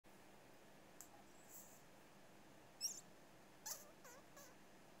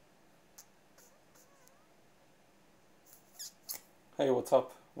Hey, what's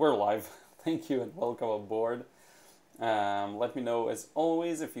up? We're live. Thank you and welcome aboard. Let me know, as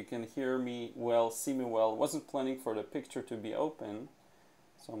always, if you can hear me well, see me well. Wasn't planning for the picture to be open,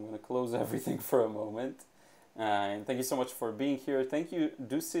 so I'm going to close everything for a moment. And thank you so much for being here. Thank you,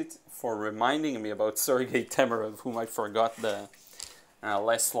 Dusit, for reminding me about Sergei Temerov, whom I forgot the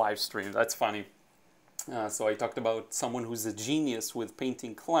last live stream. That's funny. So I talked about someone who's a genius with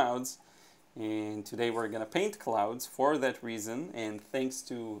painting clouds. And today we're going to paint clouds for that reason, and thanks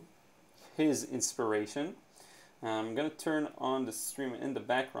to his inspiration. I'm going to turn on the stream in the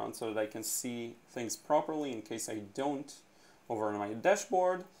background so that I can see things properly in case I don't over on my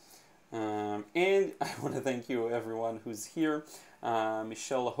dashboard. And I want to thank you everyone who's here.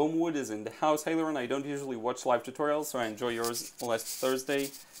 Michelle Homewood is in the house. Hey Liron, I don't usually watch live tutorials, so I enjoyed yours last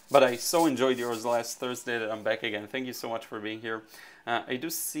Thursday. But I so enjoyed yours last Thursday that I'm back again. Thank you so much for being here. I do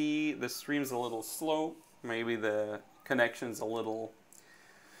see the stream's a little slow. Maybe the connection's a little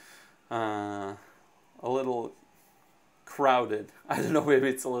crowded. I don't know, maybe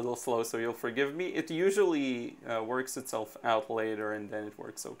it's a little slow, so you'll forgive me. It usually works itself out later and then it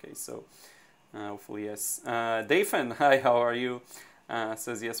works okay. So hopefully, yes. Dafen, hi, how are you?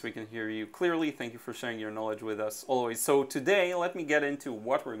 Says, yes, we can hear you clearly. Thank you for sharing your knowledge with us always. So today, let me get into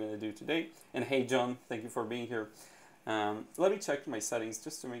what we're going to do today. And hey, John, thank you for being here. Let me check my settings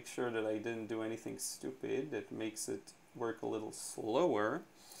just to make sure that I didn't do anything stupid that makes it work a little slower.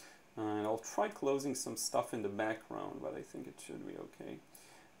 And I'll try closing some stuff in the background, but I think it should be okay.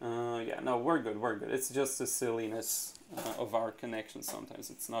 Yeah, no, we're good, we're good. It's just the silliness of our connection sometimes.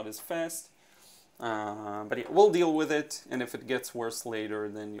 It's not as fast. But yeah, we'll deal with it, and if it gets worse later,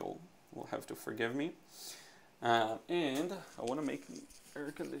 then you'll have to forgive me. And I want to make the air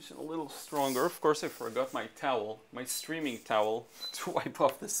condition a little stronger. Of course, I forgot my towel, my streaming towel, to wipe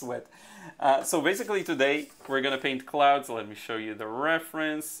off the sweat. So basically today, we're going to paint clouds. Let me show you the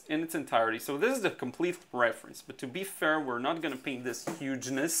reference in its entirety. So this is the complete reference, but to be fair, we're not going to paint this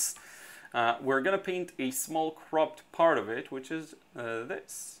hugeness. We're going to paint a small cropped part of it, which is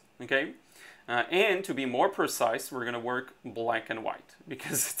this, okay? And to be more precise, we're going to work black and white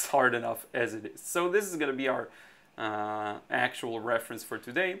because it's hard enough as it is. So this is going to be our actual reference for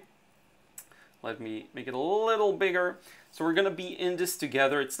today. Let me make it a little bigger. So we're going to be in this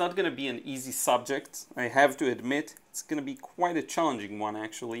together. It's not going to be an easy subject, I have to admit. It's going to be quite a challenging one,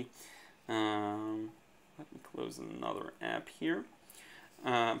 actually. Let me close another app here.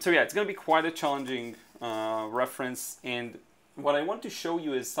 So yeah, it's going to be quite a challenging reference, and what I want to show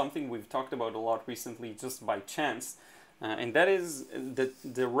you is something we've talked about a lot recently just by chance, and that is that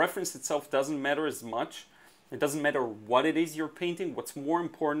the reference itself doesn't matter as much. It doesn't matter what it is you're painting. What's more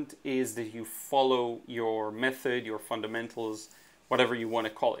important is that you follow your method, your fundamentals, whatever you want to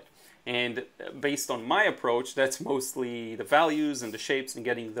call it. And based on my approach, that's mostly the values and the shapes and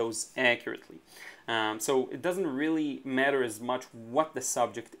getting those accurately. So it doesn't really matter as much what the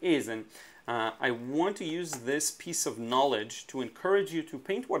subject is. And I want to use this piece of knowledge to encourage you to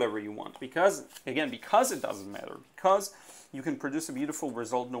paint whatever you want, because, again, because it doesn't matter, because you can produce a beautiful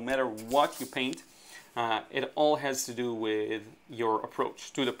result no matter what you paint. It all has to do with your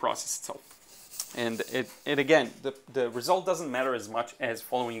approach to the process itself. And again, the result doesn't matter as much as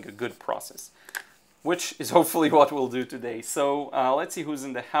following a good process, which is hopefully what we'll do today. So let's see who's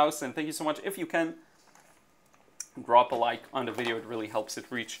in the house, and thank you so much. If you can, drop a like on the video. It really helps it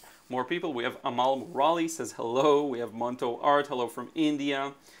reach more people. We have Amal Murali says hello. We have Monto Art, hello from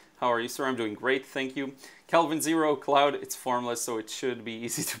India. How are you, sir? I'm doing great, thank you. Kelvin Zero, cloud, it's formless, so it should be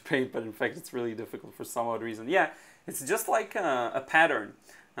easy to paint, but in fact it's really difficult for some odd reason. Yeah, it's just like a pattern.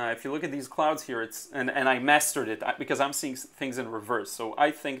 If you look at these clouds here, and I mastered it because I'm seeing things in reverse. So I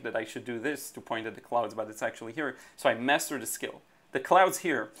think that I should do this to point at the clouds, but it's actually here. So I mastered the skill. The clouds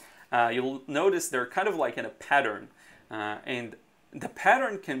here, you'll notice they're kind of like in a pattern. And the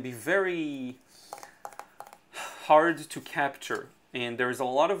pattern can be very hard to capture. And there's a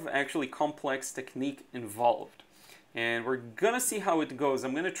lot of actually complex technique involved. And we're going to see how it goes.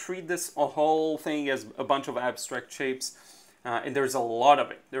 I'm going to treat this whole thing as a bunch of abstract shapes. And there's a lot of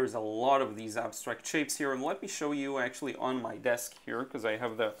it. There's a lot of these abstract shapes here. And let me show you actually on my desk here, because I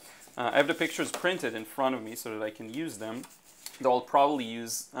have the pictures printed in front of me so that I can use them. Though I'll probably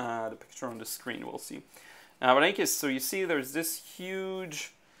use the picture on the screen. We'll see. But in any case, so you see there's this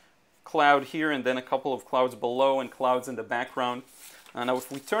huge cloud here and then a couple of clouds below and clouds in the background. Now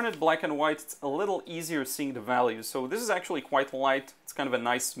if we turn it black and white, it's a little easier seeing the values. So this is actually quite light. It's kind of a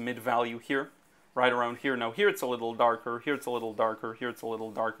nice mid value here, right around here. Now here it's a little darker, here it's a little darker, here it's a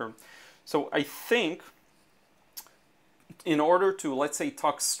little darker. So I think in order to, let's say,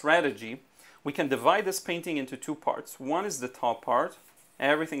 talk strategy, we can divide this painting into two parts. One is the top part,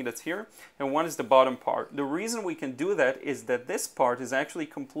 everything that's here, and one is the bottom part. The reason we can do that is that this part is actually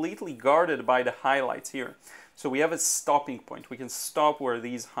completely guarded by the highlights here. So we have a stopping point. We can stop where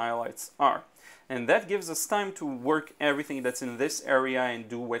these highlights are. And that gives us time to work everything that's in this area and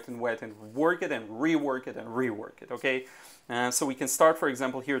do wet and wet and work it and rework it and rework it, okay? So we can start, for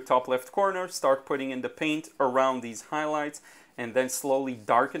example, here, top left corner, start putting in the paint around these highlights and then slowly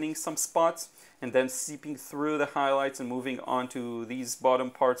darkening some spots and then seeping through the highlights and moving on to these bottom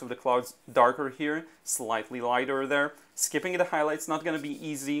parts of the clouds, darker here, slightly lighter there. Skipping the highlights, not going to be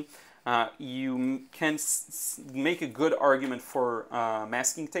easy. You can make a good argument for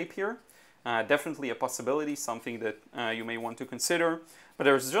masking tape here. Definitely a possibility, something that you may want to consider. But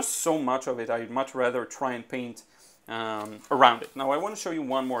there's just so much of it, I'd much rather try and paint around it. Now I want to show you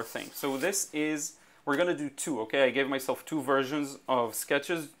one more thing. So this is, we're going to do two, okay? I gave myself two versions of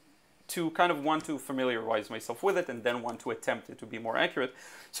sketches, one to familiarize myself with it, and then one to attempt it to be more accurate.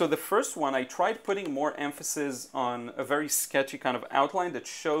 So the first one, I tried putting more emphasis on a very sketchy kind of outline that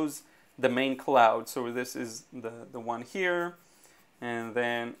shows the main cloud. So this is the one here, and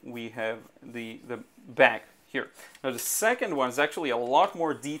then we have the back here. Now the second one is actually a lot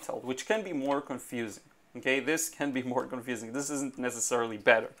more detailed, which can be more confusing. Okay, this can be more confusing. This isn't necessarily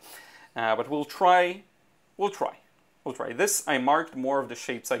better, but we'll try. This, I marked more of the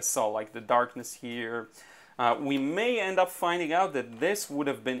shapes I saw, like the darkness here. We may end up finding out that this would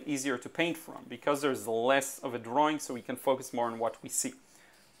have been easier to paint from because there's less of a drawing, so we can focus more on what we see.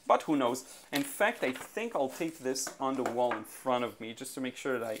 But who knows? In fact, I think I'll tape this on the wall in front of me just to make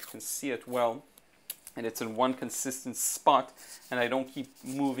sure that I can see it well. And it's in one consistent spot, and I don't keep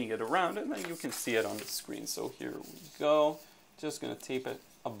moving it around, and then you can see it on the screen. So here we go. Just going to tape it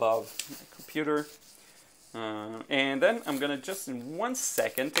above my computer. And then I'm going to just in 1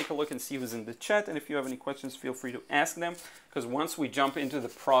 second take a look and see who's in the chat, and if you have any questions, feel free to ask them, because once we jump into the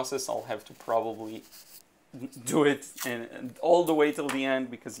process, I'll have to probably do it and all the way till the end,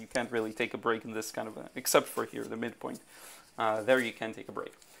 because you can't really take a break in this kind of except for here, the midpoint. There you can take a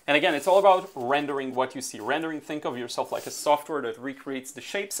break. And again, it's all about rendering what you see. Rendering, think of yourself like a software that recreates the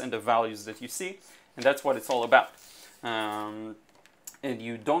shapes and the values that you see, and that's what it's all about. And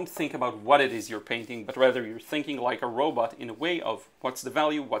you don't think about what it is you're painting, but rather you're thinking like a robot in a way of what's the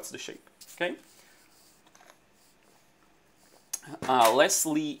value, what's the shape, okay?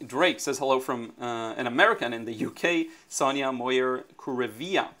 Leslie Drake says hello from an American in the UK. Sonia Moyer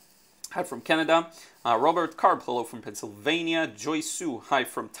Kurevia, hi from Canada. Robert Karp, hello from Pennsylvania. Joy Su, hi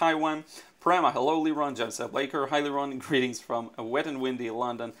from Taiwan. Prema, hello Liron. Jemseb Laker, hi Liron. Greetings from a wet and windy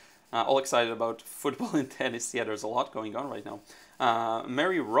London. All excited about football and tennis. Yeah, there's a lot going on right now.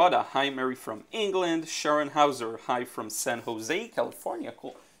 Mary Roda, hi Mary from England. Sharon Hauser, hi from San Jose, California.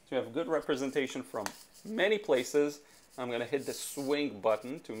 Cool. So you have good representation from many places. I'm going to hit the swing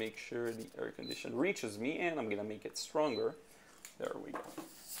button to make sure the air condition reaches me, and I'm going to make it stronger. There we go.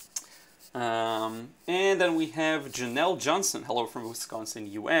 And then we have Janelle Johnson, hello from Wisconsin,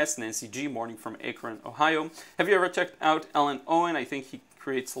 US. Nancy G, morning from Akron, Ohio. Have you ever checked out Alan Owen? I think he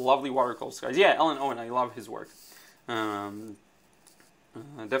creates lovely watercolors, guys. Yeah, Alan Owen, I love his work.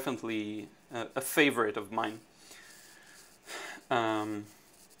 Definitely a favorite of mine.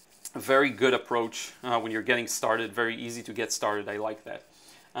 A very good approach when you're getting started. Very easy to get started. I like that.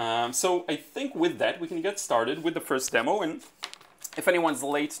 So I think with that, we can get started with the first demo. And if anyone's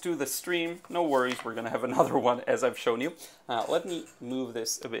late to the stream, no worries. We're going to have another one as I've shown you. Let me move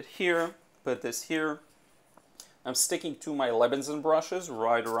this a bit here. Put this here. I'm sticking to my Lebenzon brushes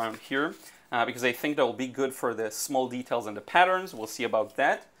right around here because I think they'll be good for the small details and the patterns. We'll see about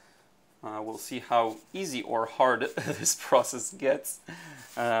that. We'll see how easy or hard this process gets.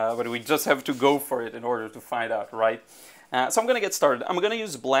 But we just have to go for it in order to find out, right? So I'm going to get started. I'm going to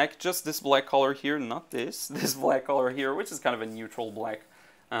use black, just this black color here, not this. This black color here, which is kind of a neutral black,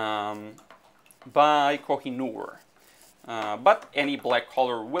 by Kohinoor. But any black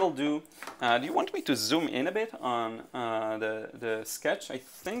color will do. Do you want me to zoom in a bit on the sketch? I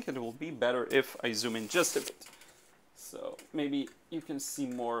think it will be better if I zoom in just a bit. So maybe you can see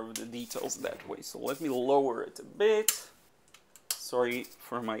more of the details that way. So let me lower it a bit. Sorry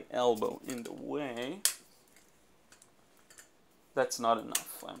for my elbow in the way. That's not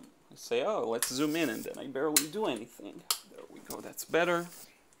enough. I say, oh, let's zoom in, and then I barely do anything. There we go, that's better.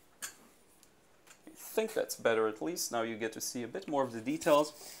 I think that's better at least. Now you get to see a bit more of the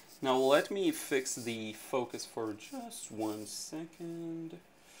details. Now let me fix the focus for just 1 second.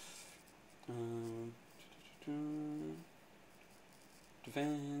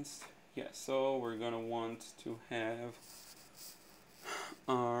 Advanced. Yeah, so we're gonna want to have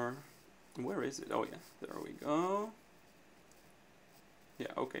our Where is it? Oh yeah, there we go. Yeah,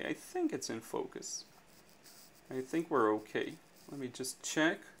 okay, I think it's in focus. I think we're okay. Let me just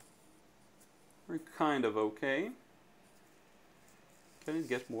check. We're kind of okay. Can it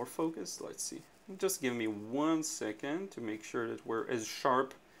get more focused? Let's see. Just give me 1 second to make sure that we're as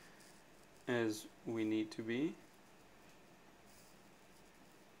sharp as we need to be.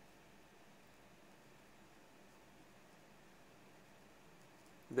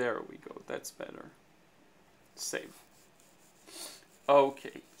 There we go, that's better. Save.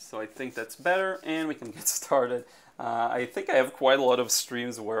 Okay, so I think that's better and we can get started. I think I have quite a lot of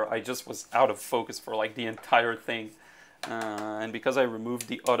streams where I just was out of focus for like the entire thing. And because I removed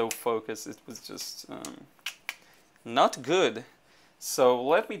the autofocus, it was just not good. So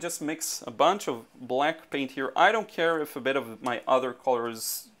let me just mix a bunch of black paint here. I don't care if a bit of my other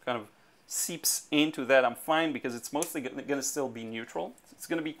colors kind of seeps into that. I'm fine because it's mostly going to still be neutral. It's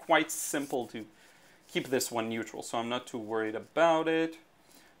going to be quite simple to keep this one neutral, so I'm not too worried about it.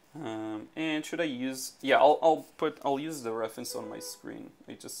 And should I use? Yeah, I'll use the reference on my screen.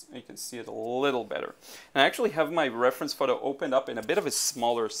 I can see it a little better. And I actually have my reference photo opened up in a bit of a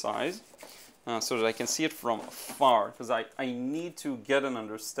smaller size, so that I can see it from afar, because I need to get an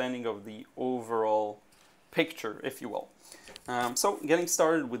understanding of the overall picture, if you will. So getting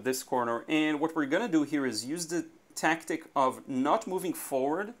started with this corner, and what we're gonna do here is use the tactic of not moving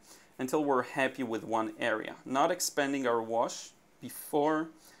forward until we're happy with one area, not expanding our wash before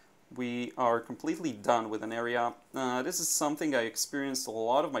we are completely done with an area. This is something I experienced a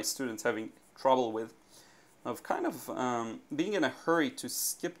lot of my students having trouble with, of kind of being in a hurry to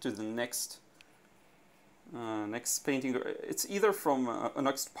skip to the next painting. It's either from a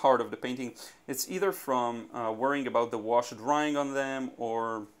next part of the painting, it's either from worrying about the wash drying on them,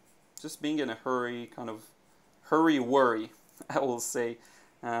 or just being in a hurry, kind of hurry-worry, I will say.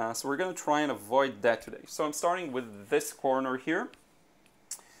 So we're going to try and avoid that today. So I'm starting with this corner here.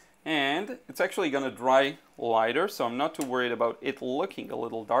 And it's actually going to dry lighter, so I'm not too worried about it looking a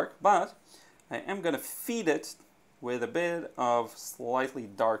little dark, but I am going to feed it with a bit of slightly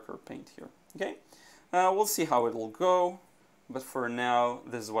darker paint here. Okay, we'll see how it'll go, but for now,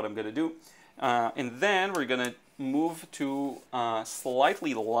 this is what I'm going to do. And then we're going to move to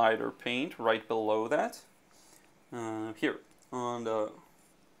slightly lighter paint right below that. Here, on the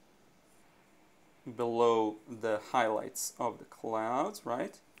below the highlights of the clouds,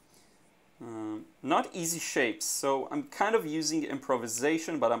 right? Not easy shapes, so I'm kind of using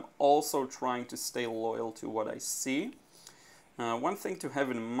improvisation, but I'm also trying to stay loyal to what I see. One thing to have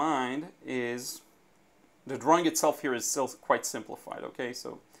in mind is the drawing itself here is still quite simplified, okay?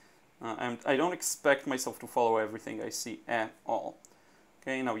 So I don't expect myself to follow everything I see at all.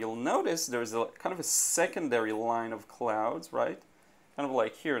 Okay, now you'll notice there's a kind of a secondary line of clouds, right? Kind of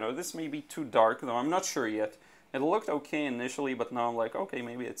like here. Now this may be too dark, though I'm not sure yet. It looked okay initially, but now I'm like, okay,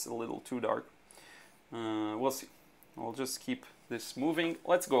 maybe it's a little too dark. We'll see. I'll just keep this moving.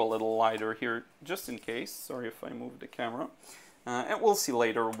 Let's go a little lighter here, just in case. Sorry if I moved the camera. And we'll see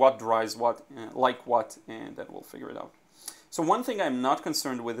later what dries what, like what, and then we'll figure it out. So one thing I'm not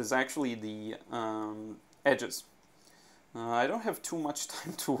concerned with is actually the edges. I don't have too much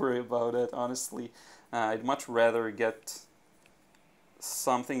time to worry about it, honestly. I'd much rather get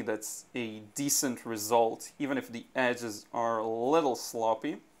something that's a decent result, even if the edges are a little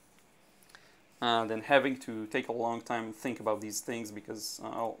sloppy, than having to take a long time and think about these things, because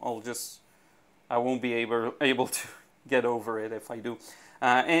I won't be able to get over it if I do.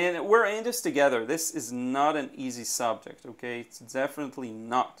 And we're in this together. This is not an easy subject, okay? It's definitely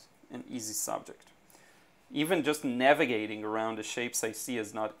not an easy subject. Even just navigating around the shapes I see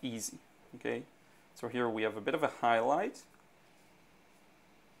is not easy, okay? So here we have a bit of a highlight.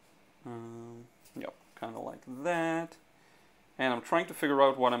 Yep, kind of like that. And I'm trying to figure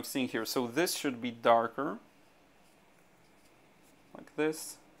out what I'm seeing here. So this should be darker, like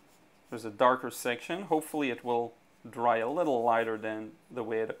this. There's a darker section. Hopefully it will dry a little lighter than the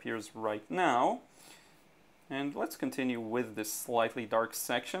way it appears right now. And let's continue with this slightly dark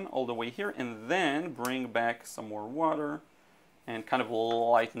section all the way here, and then bring back some more water and kind of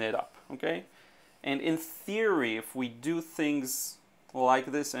lighten it up, okay? And in theory, if we do things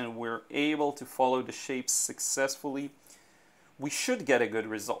like this and we're able to follow the shapes successfully, we should get a good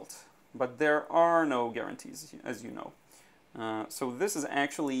result. But there are no guarantees, as you know. So this is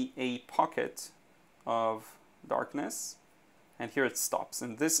actually a pocket of darkness, and here it stops.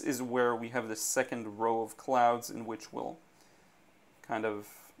 And this is where we have the second row of clouds in which we'll kind of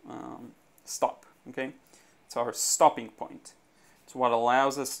stop, okay? It's our stopping point. It's what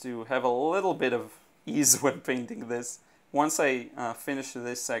allows us to have a little bit of ease when painting this, once I finish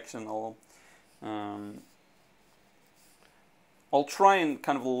this section, I'll try and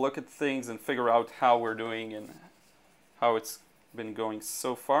kind of look at things and figure out how we're doing and how it's been going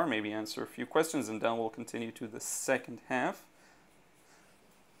so far. Maybe answer a few questions, and then we'll continue to the second half.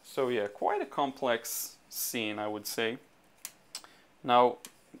 So yeah, quite a complex scene, I would say. Now,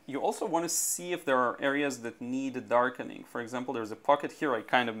 you also want to see if there are areas that need darkening. For example, there's a pocket here I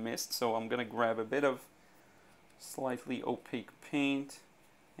kind of missed, so I'm going to grab a bit of slightly opaque paint.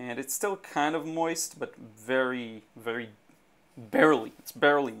 And it's still kind of moist, but very, very barely. It's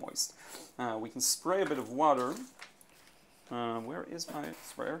barely moist. We can spray a bit of water. Where is my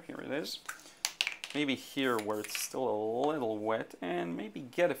sprayer? Here it is. Maybe here where it's still a little wet, and maybe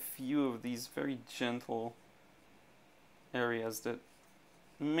get a few of these very gentle areas that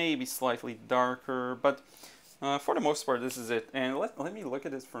may be slightly darker, but for the most part this is it. And let me look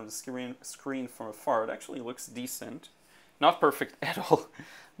at it from the screen from afar. It actually looks decent. Not perfect at all,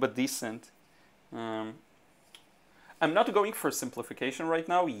 but decent. I'm not going for simplification right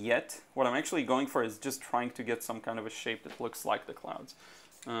now yet. What I'm actually going for is just trying to get some kind of a shape that looks like the clouds.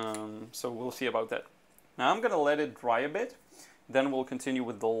 So we'll see about that. Now I'm going to let it dry a bit, then we'll continue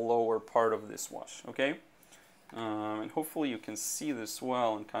with the lower part of this wash, okay? And hopefully you can see this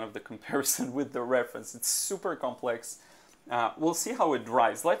well and kind of the comparison with the reference. It's super complex. We'll see how it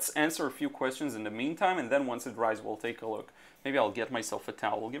dries. Let's answer a few questions in the meantime, and then once it dries, we'll take a look. Maybe I'll get myself a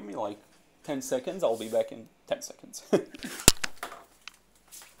towel. Give me like 10 seconds. I'll be back in 10 seconds.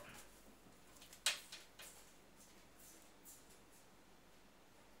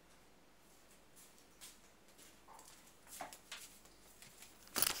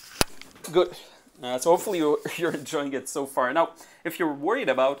 Good. So hopefully you're enjoying it so far. Now, if you're worried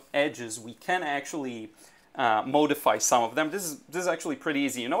about edges, we can actually modify some of them. This is actually pretty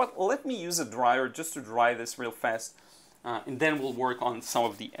easy. You know what? Let me use a dryer just to dry this real fast, and then we'll work on some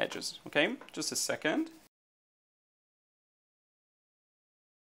of the edges. Okay? Just a second.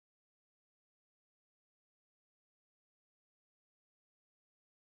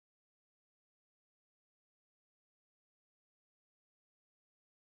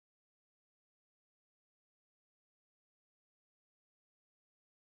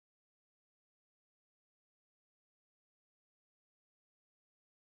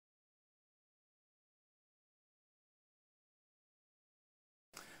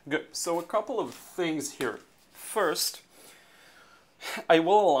 Good. So a couple of things here. First, I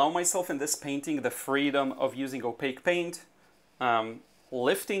will allow myself in this painting the freedom of using opaque paint,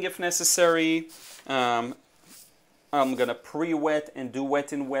 lifting if necessary. I'm going to pre-wet and do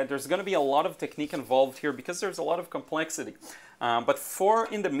wet in wet. There's going to be a lot of technique involved here because there's a lot of complexity. But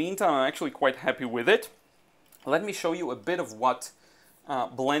in the meantime, I'm actually quite happy with it. Let me show you a bit of what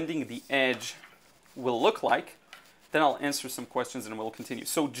blending the edge will look like. Then I'll answer some questions and we'll continue.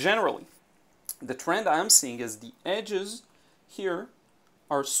 So generally, the trend I'm seeing is the edges here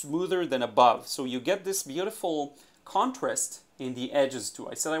are smoother than above. So you get this beautiful contrast in the edges too.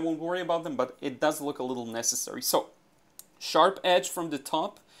 I said I won't worry about them, but it does look a little necessary. So sharp edge from the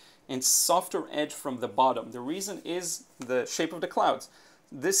top and softer edge from the bottom. The reason is the shape of the clouds.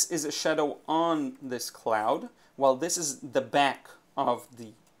 This is a shadow on this cloud, while this is the back of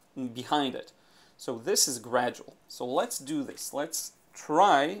the behind it. So this is gradual. So let's do this. Let's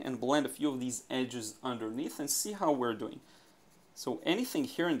try and blend a few of these edges underneath and see how we're doing. So anything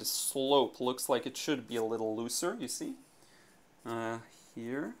here in the slope looks like it should be a little looser, you see?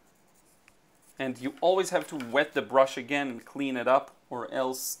 Here. And you always have to wet the brush again and clean it up, or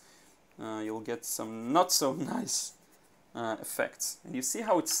else you'll get some not so nice effects. And you see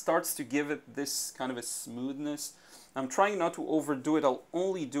how it starts to give it this kind of a smoothness. I'm trying not to overdo it. I'll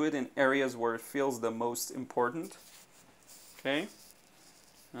only do it in areas where it feels the most important. Okay.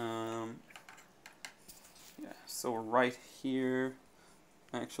 Yeah, so right here,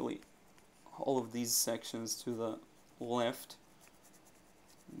 actually, all of these sections to the left,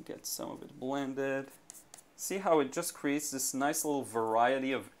 get some of it blended. See how it just creates this nice little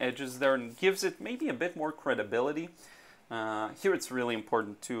variety of edges there and gives it maybe a bit more credibility. Here it's really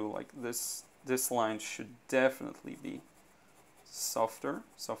important too, like this line should definitely be softer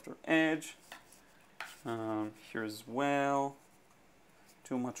edge. Here as well.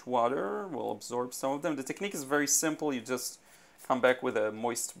 Too much water will absorb some of them. The technique is very simple. You just come back with a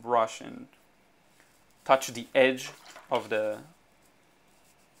moist brush and touch the edge of the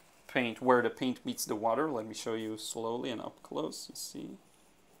paint where the paint meets the water. Let me show you slowly and up close. You see,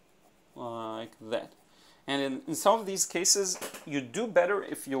 like that. And in some of these cases, you do better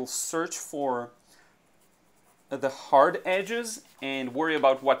if you'll search for the hard edges and worry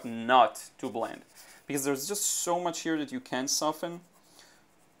about what not to blend. because there's just so much here that you can soften.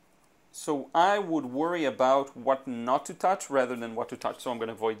 So I would worry about what not to touch rather than what to touch. So I'm going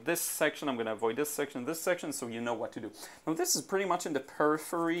to avoid this section, I'm going to avoid this section, so you know what to do. Now this is pretty much in the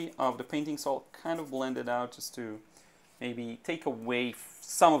periphery of the painting, so I'll kind of blend it out just to maybe take away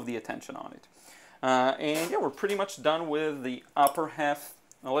some of the attention on it. And yeah, we're pretty much done with the upper half.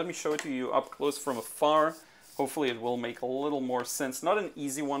 Now let me show it to you up close from afar. Hopefully it will make a little more sense. Not an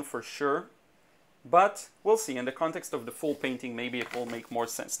easy one for sure, but we'll see. In the context of the full painting, maybe it will make more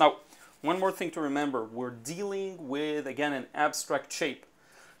sense. Now, one more thing to remember, we're dealing with, again, an abstract shape.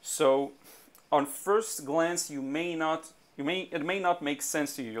 So on first glance, it may not make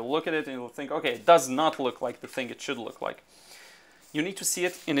sense to you. You'll look at it and you'll think, okay, it does not look like the thing it should look like. You need to see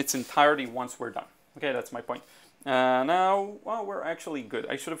it in its entirety once we're done. Okay, that's my point. Now, well, we're actually good.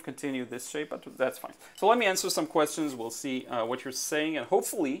 I should have continued this shape, but that's fine. So let me answer some questions. We'll see what you're saying, and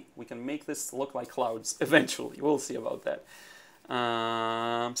hopefully we can make this look like clouds eventually. We'll see about that.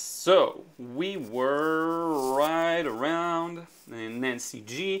 So we were right around Nancy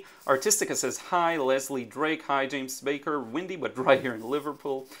G. Artistica says hi. Leslie Drake, hi. James Baker, windy but dry here in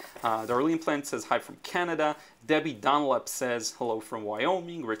Liverpool. Darlene Plant says hi from Canada. Debbie Dunlap says hello from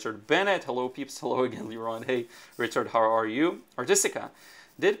Wyoming. Richard Bennett, hello peeps. Hello again, Liron. Hey Richard, how are you? Artistica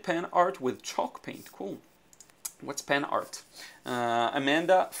did pen art with chalk paint. Cool. What's pen art?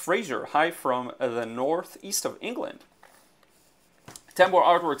 Amanda Fraser, hi from the northeast of England. Tambor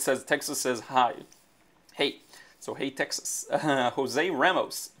Artwork says, Texas says hi. Hey. So, hey, Texas. Jose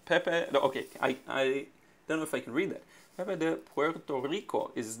Ramos. Pepe, okay, I don't know if I can read that. Pepe de Puerto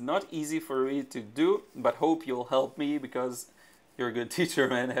Rico is not easy for me to do, but hope you'll help me because you're a good teacher,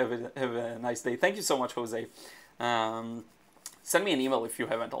 man. Have a nice day. Thank you so much, Jose. Send me an email if you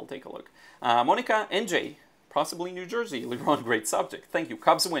haven't. I'll take a look. Monica NJ, possibly New Jersey. Liron, great subject. Thank you.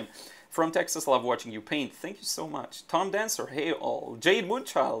 Cubs win. From Texas, love watching you paint. Thank you so much. Tom Dancer, hey all. Jade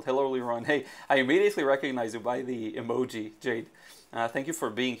Moonchild, hello Liron. Hey, I immediately recognize you by the emoji, Jade. Thank you for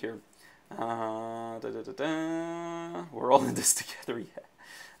being here. We're all in this together,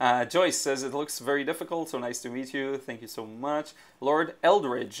 yeah. Joyce says, it looks very difficult, so nice to meet you. Thank you so much. Lord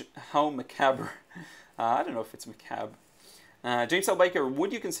Eldridge, how macabre. I don't know if it's macabre. James L. Baker,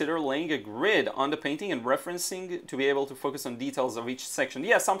 would you consider laying a grid on the painting and referencing to be able to focus on details of each section?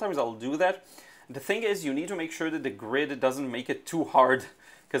 Yeah, sometimes I'll do that. The thing is, you need to make sure that the grid doesn't make it too hard,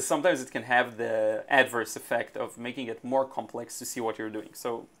 because sometimes it can have the adverse effect of making it more complex to see what you're doing.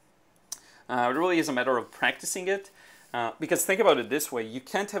 So it really is a matter of practicing it, because think about it this way, you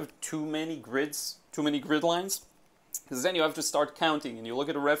can't have too many grids, too many grid lines, because then you have to start counting, and you look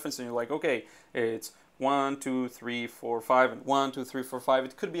at a reference and you're like, okay, it's 1, 2, 3, 4, 5, and 1, 2, 3, 4, 5.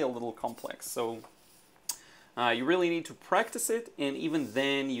 It could be a little complex. So you really need to practice it, and even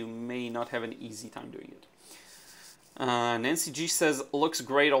then you may not have an easy time doing it. Nancy G says, looks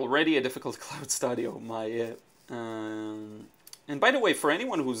great already, a difficult cloud study. Oh my. And by the way, for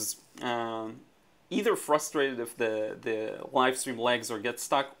anyone who's either frustrated if the live stream lags or gets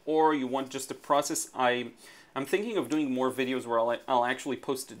stuck, or you want just a process, I'm thinking of doing more videos where I'll actually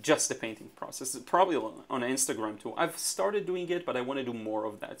post just the painting process, probably on Instagram too. I've started doing it, but I want to do more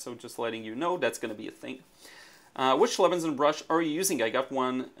of that, so just letting you know that's going to be a thing. Which Lebenzon brush are you using? I got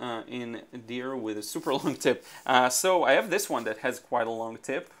one in Deer with a super long tip. So I have this one that has quite a long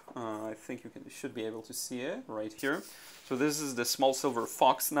tip. I think you should be able to see it right here. So this is the small silver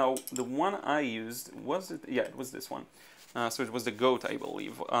fox. Now the one I used, was it? Yeah, it was this one. So it was the goat, I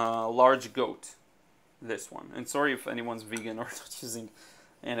believe. Large goat. This one. And sorry if anyone's vegan or not using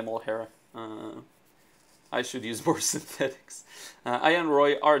animal hair. I should use more synthetics. Ian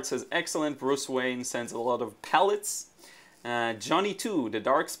Roy Art says, excellent. Bruce Wayne sends a lot of palettes. Johnny 2, the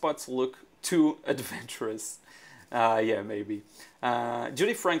dark spots look too adventurous. Yeah, maybe.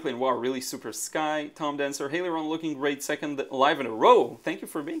 Judy Franklin, wow, really super sky. Tom Dancer, hey Liron, looking great, second live in a row. Thank you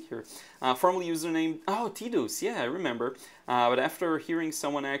for being here. Formerly username, oh, Tidus, yeah, I remember. But after hearing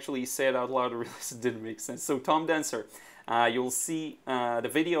someone actually say it out loud, I realized it didn't make sense. So Tom Dancer, you'll see the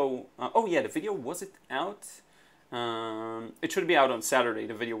video. Oh yeah, the video, was it out? It should be out on Saturday,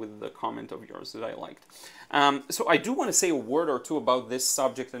 the video with the comment of yours that I liked. So I do want to say a word or two about this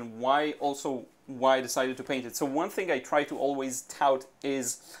subject and why I decided to paint it. So one thing I try to always tout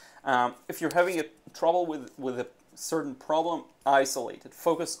is if you're having trouble with a certain problem, isolate it.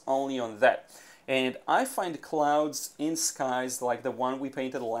 Focus only on that. And I find clouds in skies like the one we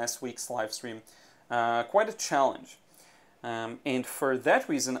painted last week's live stream quite a challenge. And for that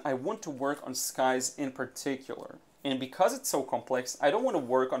reason, I want to work on skies in particular. And because it's so complex, I don't want to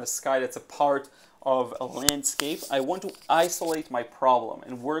work on a sky that's a part of a landscape, I want to isolate my problem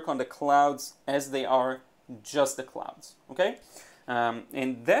and work on the clouds as they are, just the clouds, okay?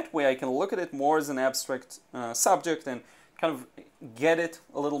 And that way I can look at it more as an abstract subject and kind of get it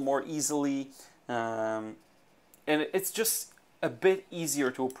a little more easily. And it's just a bit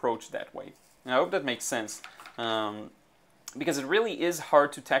easier to approach that way. And I hope that makes sense. Because it really is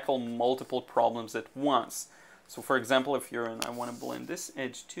hard to tackle multiple problems at once. So for example, if you're in, I want to blend this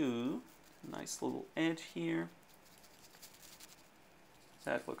edge too. Nice little edge here.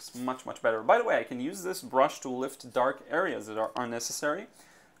 That looks much, much better. By the way, I can use this brush to lift dark areas that are unnecessary.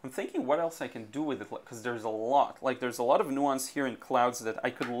 I'm thinking what else I can do with it, because there's a lot. Like there's a lot of nuance here in clouds that I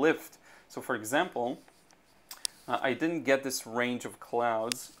could lift. So for example, I didn't get this range of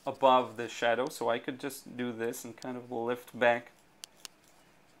clouds above the shadow, so I could just do this and kind of lift back,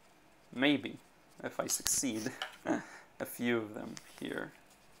 maybe, if I succeed, a few of them here.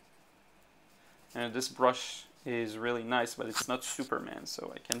 And this brush is really nice, but it's not Superman,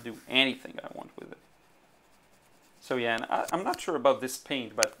 so I can do anything I want with it. So yeah, and I'm not sure about this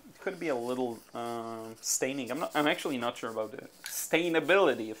paint, but it could be a little staining. I'm actually not sure about the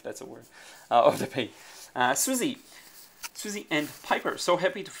stainability, if that's a word, of the paint. Susie and Piper, so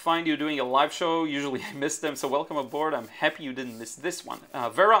happy to find you doing a live show. Usually I miss them, so welcome aboard. I'm happy you didn't miss this one.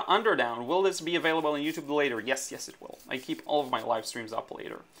 Vera Underdown, will this be available on YouTube later? Yes, it will. I keep all of my live streams up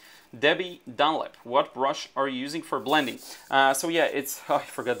later. Debbie Dunlap, what brush are you using for blending? So yeah, it's, I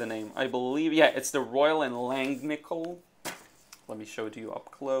forgot the name. I believe, yeah, it's the Royal and Langnickel. Let me show it to you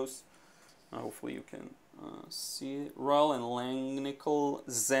up close. Hopefully you can see it. Royal and Langnickel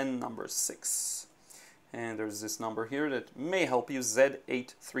Zen number 6. And there's this number here that may help you,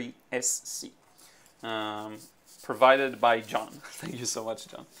 Z83SC. Provided by John. Thank you so much,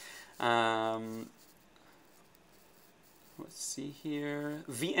 John. Let's see here.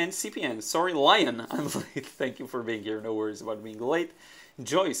 VNCPN. Sorry, Lion. I'm late. Thank you for being here. No worries about being late.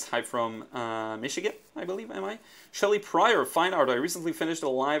 Joyce, hi from Michigan, I believe, am I? Shelley Pryor, fine art. I recently finished a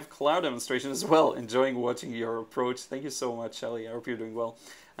live cloud demonstration as well. Enjoying watching your approach. Thank you so much, Shelley. I hope you're doing well.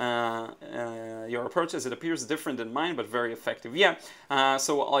 Your approach, as it appears, different than mine, but very effective. Yeah,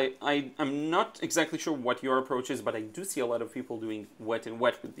 so I'm not exactly sure what your approach is, but I do see a lot of people doing wet and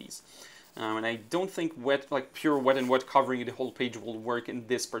wet with these. And I don't think wet, like pure wet and wet covering the whole page will work in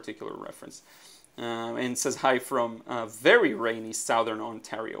this particular reference. And it says hi from very rainy southern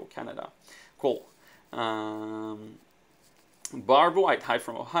Ontario, Canada. Cool. Barb White, hi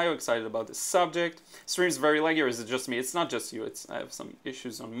from Ohio, excited about this subject. Stream's very laggy, or is it just me? It's not just you, I have some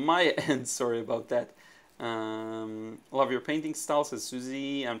issues on my end, sorry about that. Love your painting style, says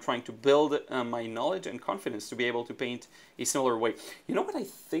Susie. I'm trying to build my knowledge and confidence to be able to paint a similar way. You know what I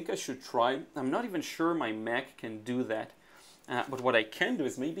think I should try? I'm not even sure my Mac can do that. But what I can do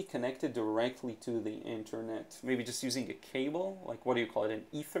is maybe connect it directly to the internet. Maybe just using a cable, like what do you call it, an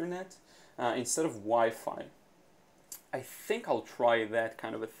Ethernet, instead of Wi-Fi. I think I'll try that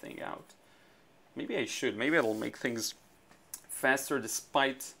kind of a thing out. Maybe I should. Maybe it'll make things faster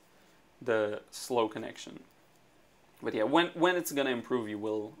despite the slow connection. But yeah, when it's gonna improve, you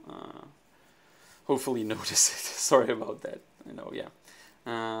will hopefully notice it. Sorry about that. I know, yeah.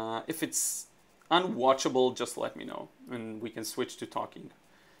 If it's unwatchable, just let me know and we can switch to talking.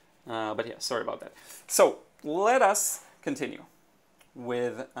 But yeah, sorry about that. So let us continue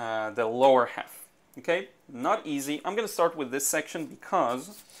with the lower half. Okay, not easy. I'm gonna start with this section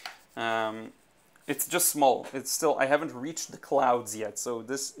because it's just small. It's still, I haven't reached the clouds yet, so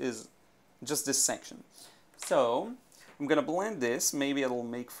this is just this section. So I'm gonna blend this. Maybe it'll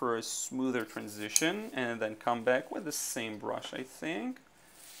make for a smoother transition, and then come back with the same brush, I think.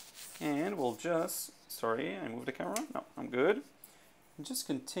 And we'll just, sorry, I moved the camera. No, I'm good. And just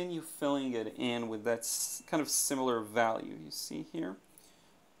continue filling it in with that kind of similar value you see here.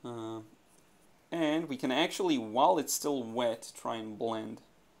 And we can actually, while it's still wet, try and blend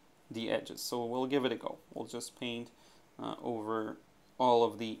the edges. So we'll give it a go. We'll just paint over all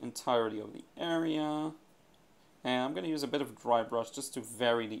of the entirety of the area. And I'm going to use a bit of dry brush just to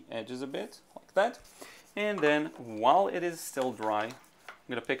vary the edges a bit, like that. And then, while it is still dry, I'm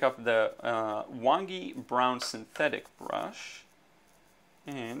going to pick up the Wangi Brown Synthetic brush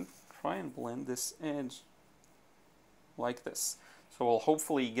and try and blend this edge like this. So we'll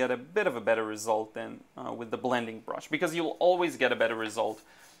hopefully get a bit of a better result than with the blending brush, because you'll always get a better result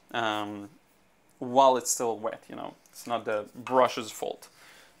while it's still wet, you know. It's not the brush's fault.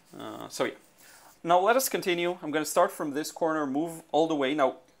 So yeah. Now let us continue. I'm going to start from this corner, move all the way.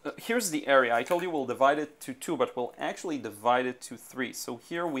 Now here's the area. I told you we'll divide it to 2, but we'll actually divide it to 3. So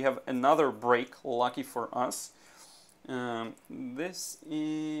here we have another break, lucky for us. This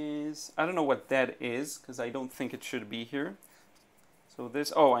is, I don't know what that is, because I don't think it should be here. So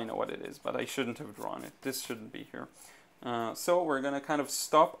this, oh, I know what it is, but I shouldn't have drawn it. This shouldn't be here. So we're going to kind of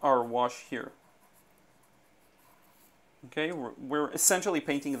stop our wash here. Okay, we're essentially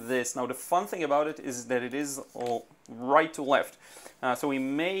painting this. Now the fun thing about it is that it is all right to left. So we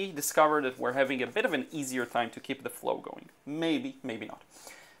may discover that we're having a bit of an easier time to keep the flow going. Maybe, maybe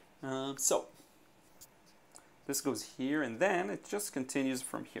not. So this goes here, and then it just continues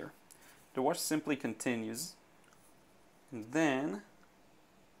from here. The wash simply continues. And then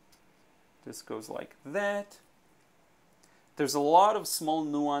this goes like that. There's a lot of small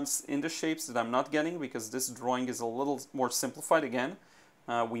nuance in the shapes that I'm not getting because this drawing is a little more simplified again.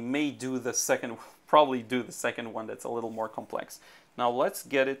 We may do the second, probably do the second one that's a little more complex. Now let's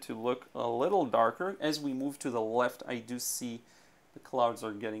get it to look a little darker. As we move to the left, I do see the clouds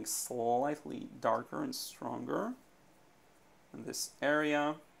are getting slightly darker and stronger in this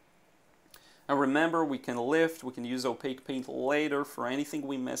area. And remember, we can lift, we can use opaque paint later for anything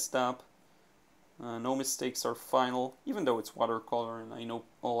we messed up. No mistakes are final, even though it's watercolor, and I know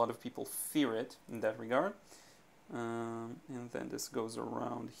a lot of people fear it in that regard. And then this goes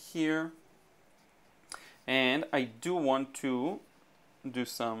around here. And I do want to do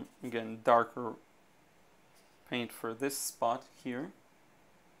some, again, darker paint for this spot here.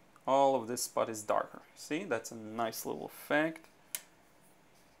 All of this spot is darker. See, that's a nice little effect.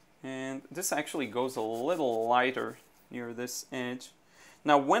 And this actually goes a little lighter near this edge.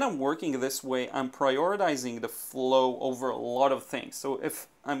 Now, when I'm working this way, I'm prioritizing the flow over a lot of things. So if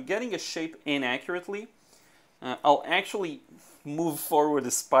I'm getting a shape inaccurately, I'll actually move forward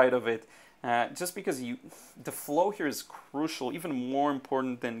despite of it, just because the flow here is crucial, even more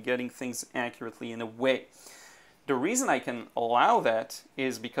important than getting things accurately in a way. The reason I can allow that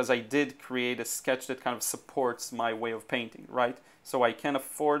is because I did create a sketch that kind of supports my way of painting, right? So I can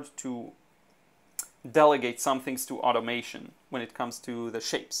afford to delegate some things to automation when it comes to the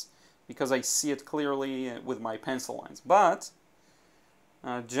shapes, because I see it clearly with my pencil lines. But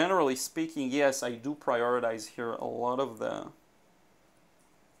generally speaking, yes, I do prioritize here a lot of the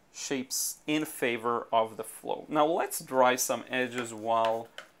shapes in favor of the flow. Now let's dry some edges while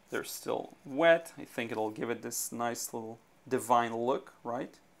they're still wet. I think it'll give it this nice little divine look,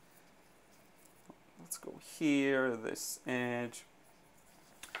 right? Let's go here, this edge.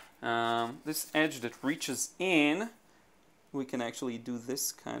 This edge that reaches in, we can actually do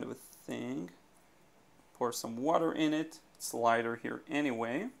this kind of a thing. Pour some water in it. It's lighter here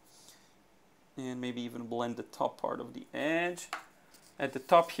anyway. And maybe even blend the top part of the edge. At the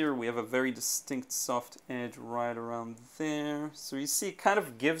top here, we have a very distinct soft edge right around there. So you see, it kind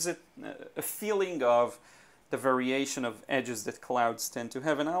of gives it a feeling of the variation of edges that clouds tend to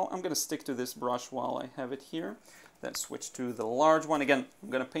have. And I'm going to stick to this brush while I have it here. Then switch to the large one. Again, I'm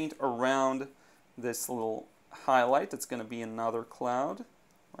going to paint around this little highlight. It's going to be another cloud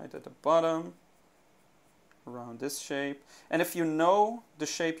right at the bottom, around this shape. And if you know the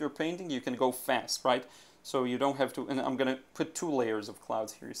shape you're painting, you can go fast, right? So you don't have to, and I'm going to put 2 layers of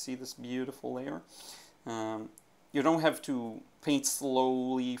clouds here. You see this beautiful layer? You don't have to paint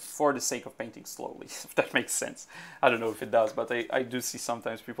slowly for the sake of painting slowly, if that makes sense. I don't know if it does, but I do see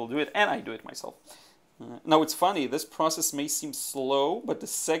sometimes people do it, and I do it myself. Now it's funny, this process may seem slow, but the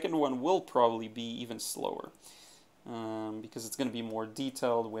second one will probably be even slower. Because it's going to be more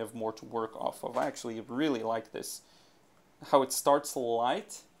detailed, we have more to work off of. I actually really like this. How it starts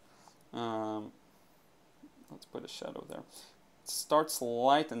light. Let's put a shadow there. It starts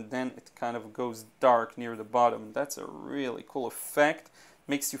light and then it kind of goes dark near the bottom. That's a really cool effect.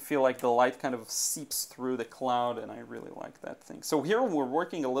 Makes you feel like the light kind of seeps through the cloud, and I really like that thing. So here we're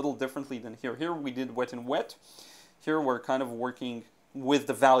working a little differently than here. Here we did wet and wet. Here we're kind of working with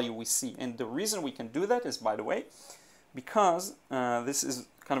the value we see. And the reason we can do that is, by the way, because this is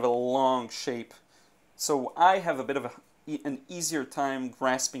kind of a long shape. So I have a bit of an easier time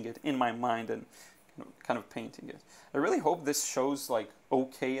grasping it in my mind and kind of painting it. I really hope this shows like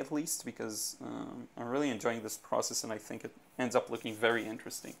okay at least, because I'm really enjoying this process and I think it ends up looking very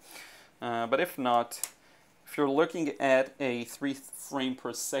interesting. But if not, if you're looking at a 3 frame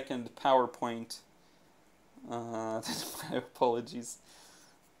per second PowerPoint, my apologies.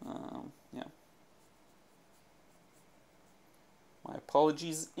 Yeah. My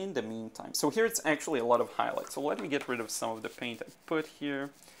apologies in the meantime. So here it's actually a lot of highlights. So let me get rid of some of the paint I put here.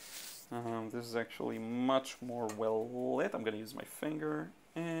 This is actually much more well lit. I'm going to use my finger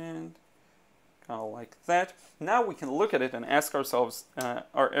and kind of like that. Now we can look at it and ask ourselves,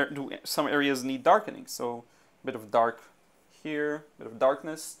 do some areas need darkening? So a bit of dark here, a bit of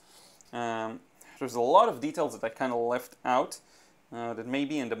darkness. there's a lot of details that I kind of left out that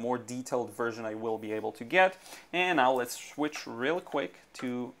maybe in the more detailed version I will be able to get. And now let's switch real quick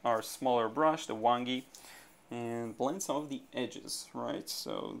to our smaller brush, the Wangi, and blend some of the edges, right?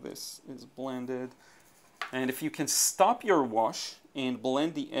 So this is blended. And if you can stop your wash and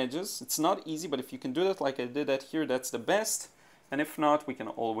blend the edges, it's not easy, but if you can do that like I did that here, that's the best. And if not, we can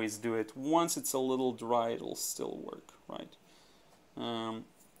always do it. Once it's a little dry, it'll still work, right?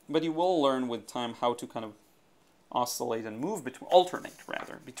 But you will learn with time how to kind of oscillate and move between, alternate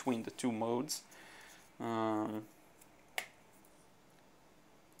rather, between the two modes. And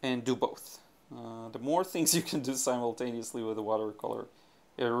do both. The more things you can do simultaneously with the watercolor,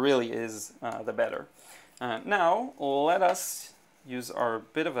 it really is the better. Now, let us use our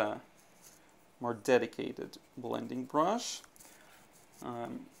bit of a more dedicated blending brush.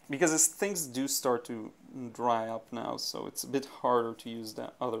 Because as things do start to dry up now, so it's a bit harder to use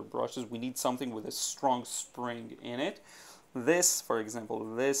the other brushes. We need something with a strong spring in it. This, for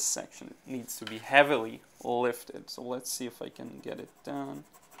example, this section needs to be heavily lifted. So let's see if I can get it done.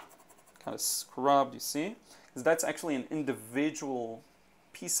 Kind of scrubbed, you see? Because that's actually an individual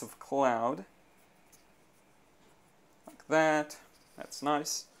piece of cloud. Like that. That's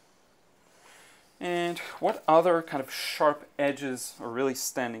nice. And what other kind of sharp edges are really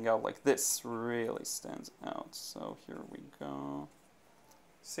standing out? Like this really stands out. So here we go.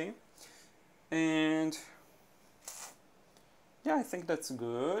 See? And yeah, I think that's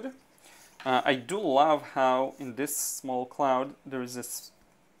good. I do love how in this small cloud there is this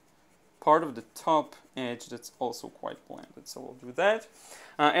part of the top edge that's also quite blended. So we'll do that.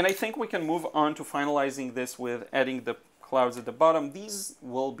 And I think we can move on to finalizing this with adding the clouds at the bottom. These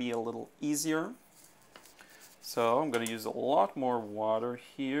will be a little easier. So I'm going to use a lot more water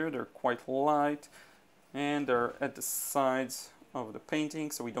here. They're quite light and they're at the sides of the painting,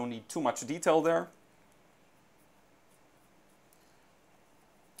 so we don't need too much detail there.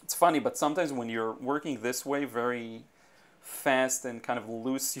 It's funny, but sometimes when you're working this way very fast and kind of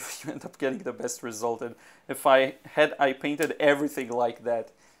loose, you end up getting the best result. And if I painted everything like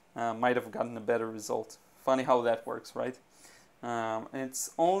that, might have gotten a better result. Funny how that works, right? And it's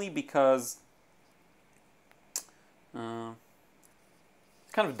only because it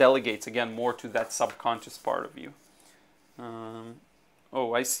kind of delegates again more to that subconscious part of you.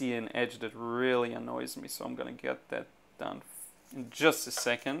 Oh, I see an edge that really annoys me, so I'm gonna get that done in just a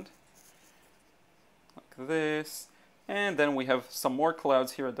second. Like this. And then we have some more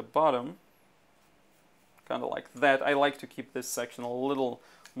clouds here at the bottom. Kind of like that. I like to keep this section a little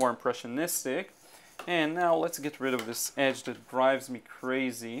more impressionistic. And now let's get rid of this edge that drives me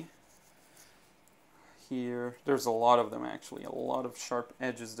crazy. Here, there's a lot of them actually, a lot of sharp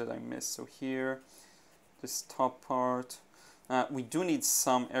edges that I missed. So here, this top part, we do need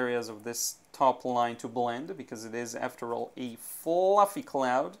some areas of this top line to blend because it is, after all, a fluffy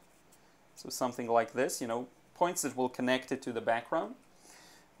cloud. So something like this, you know, points that will connect it to the background.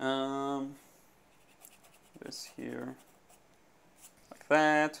 This here, like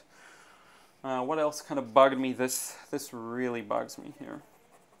that. What else kind of bugged me? This really bugs me here,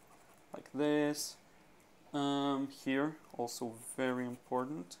 like this. Here, also very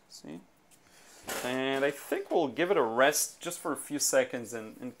important, see? And I think we'll give it a rest just for a few seconds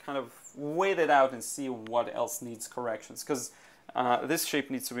and kind of wait it out and see what else needs corrections, because this shape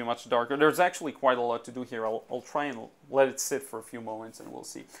needs to be much darker. There's actually quite a lot to do here. I'll try and let it sit for a few moments and we'll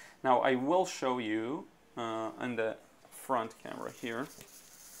see. Now I will show you on the front camera here.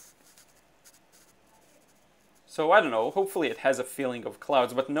 So I don't know, hopefully it has a feeling of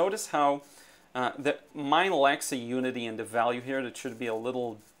clouds, but notice how mine lacks a unity in the value here. That should be a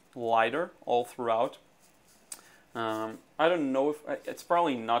little lighter all throughout. I don't know if it's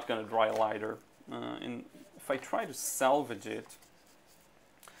probably not going to dry lighter. And if I try to salvage it,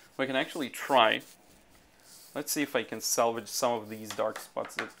 we can actually try. Let's see if I can salvage some of these dark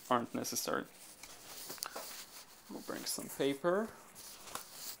spots that aren't necessary. We'll bring some paper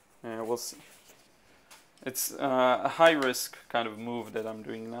and we'll see. It's a high-risk kind of move that I'm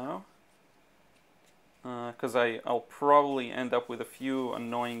doing now. Because I'll probably end up with a few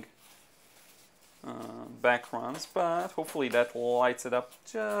annoying backgrounds, but hopefully that lights it up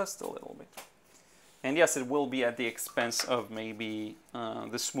just a little bit. And yes, it will be at the expense of maybe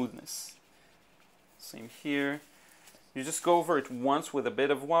the smoothness. Same here. You just go over it once with a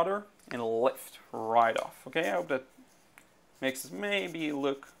bit of water and lift right off. Okay, I hope that makes it maybe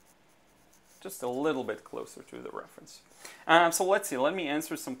look just a little bit closer to the reference. So let's see, let me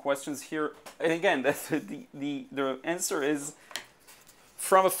answer some questions here. And again, the answer is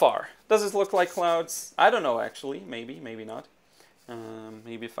from afar. Does it look like clouds? I don't know actually, maybe not.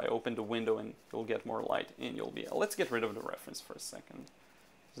 Maybe if I open the window and you'll get more light in, you'll be... Let's get rid of the reference for a second,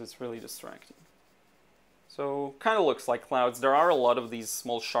 because it's really distracting. So, kind of looks like clouds. There are a lot of these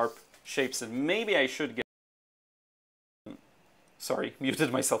small sharp shapes that maybe I should get... Sorry,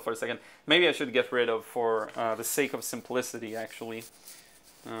 muted myself for a second. Maybe I should get rid of for the sake of simplicity, actually.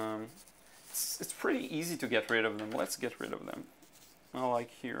 It's pretty easy to get rid of them. Let's get rid of them.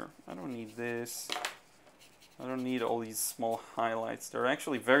 Like here. I don't need this. I don't need all these small highlights. They're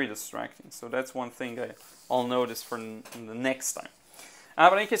actually very distracting. So that's one thing I'll notice for the next time.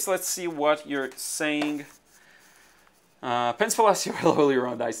 But in any case, let's see what you're saying. Pence Palacio, hello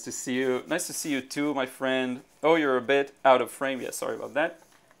Liron, nice to see you. Nice to see you too, my friend. Oh, you're a bit out of frame. Yeah, sorry about that.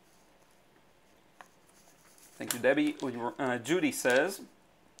 Thank you, Debbie. Judy says,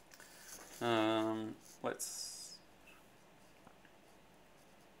 let's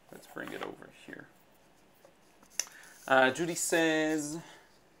bring it over here. Judy says,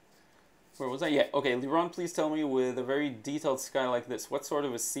 where was I? Yeah, okay, Liron, please tell me, with a very detailed sky like this, what sort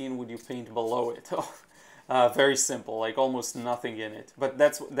of a scene would you paint below it? Very simple, like almost nothing in it. But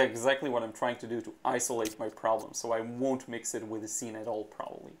that's exactly what I'm trying to do, to isolate my problem, so I won't mix it with the scene at all,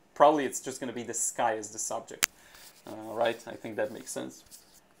 probably. Probably it's just going to be the sky as the subject. Right? I think that makes sense.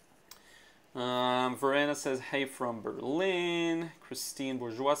 Verena says, hey from Berlin. Christine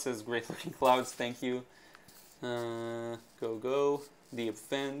Bourgeois says, great looking clouds, thank you. Go. The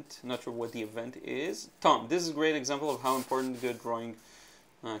event, not sure what the event is. Tom, this is a great example of how important good drawing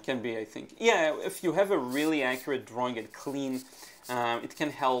can be, I think. Yeah, if you have a really accurate drawing and clean, it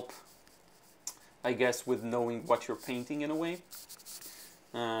can help, I guess, with knowing what you're painting in a way.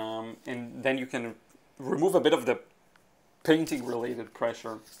 And then you can remove a bit of the painting-related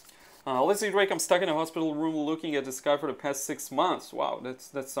pressure. Let's see, Drake, I'm stuck in a hospital room looking at the sky for the past 6 months. Wow,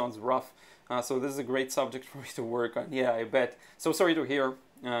 that sounds rough. So this is a great subject for me to work on. Yeah, I bet. So sorry to hear.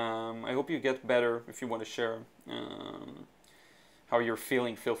 I hope you get better. If you want to share how you're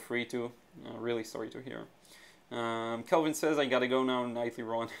feeling, feel free to. Really sorry to hear. Kelvin says, I gotta go now. Nightly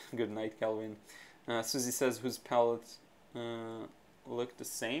Ron. Good night, Kelvin. Susie says, whose palette look the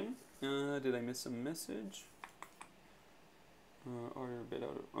same? Did I miss a message? Or a bit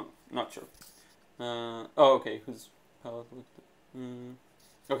out of... Oh, not sure. Oh, okay. Whose palette looked...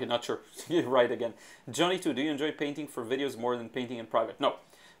 Okay, not sure. You're right again. Johnny 2, do you enjoy painting for videos more than painting in private? No.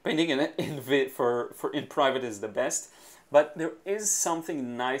 Painting in private is the best. But there is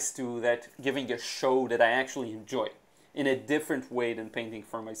something nice to that, giving a show that I actually enjoy in a different way than painting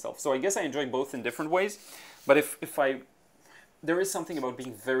for myself. So I guess I enjoy both in different ways. But there is something about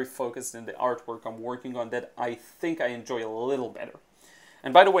being very focused in the artwork I'm working on that I think I enjoy a little better.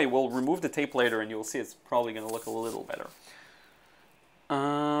 And by the way, we'll remove the tape later and you'll see it's probably going to look a little better.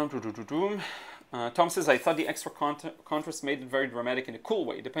 Tom says, I thought the extra contrast made it very dramatic in a cool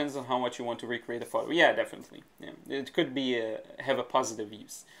way. Depends on how much you want to recreate a photo. Yeah, definitely. Yeah. It could be have a positive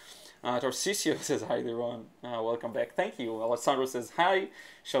use. Tarcisio says, hi there, Ron. Welcome back. Thank you. Alessandro says, hi.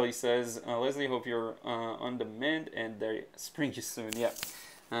 Shelly says, Leslie, hope you're on the mend and they spring you soon. Yeah.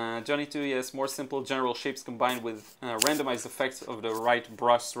 Johnny 2, yes, more simple general shapes combined with randomized effects of the right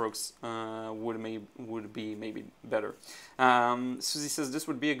brush strokes would be maybe better. Susie says, this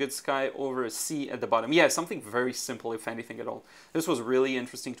would be a good sky over a sea at the bottom. Yeah, something very simple, if anything at all. This was really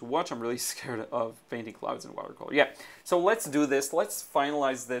interesting to watch. I'm really scared of painting clouds in watercolor. Yeah, so let's do this. Let's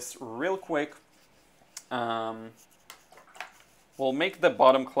finalize this real quick. We'll make the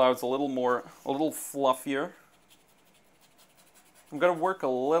bottom clouds a little fluffier. I'm going to work a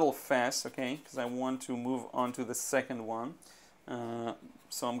little fast, okay, because I want to move on to the second one.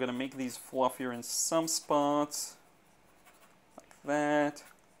 So I'm going to make these fluffier in some spots, like that.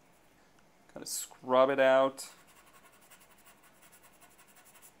 Kind of scrub it out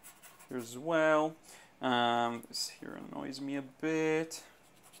here as well. This here annoys me a bit.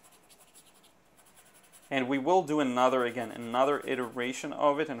 And we will do another iteration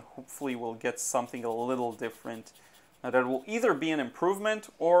of it, and hopefully we'll get something a little different. That will either be an improvement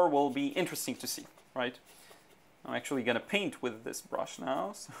or will be interesting to see, right? I'm actually going to paint with this brush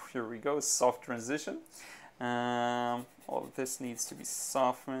now. So here we go, soft transition. All of this needs to be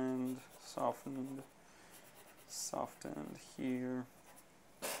softened here.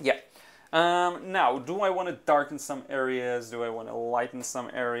 Yeah. Now, do I want to darken some areas? Do I want to lighten some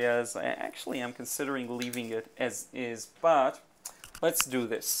areas? I actually am considering leaving it as is, but let's do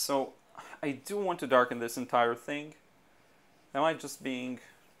this. So I do want to darken this entire thing. Am I just being...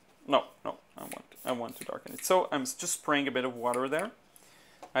 No, I want to darken it. So I'm just spraying a bit of water there.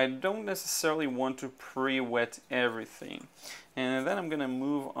 I don't necessarily want to pre-wet everything. And then I'm going to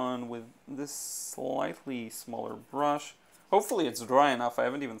move on with this slightly smaller brush Hopefully it's dry enough. I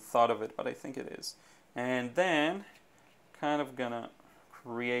haven't even thought of it, but I think it is. And then kind of gonna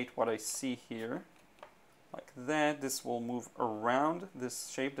create what I see here. Like that. This will move around this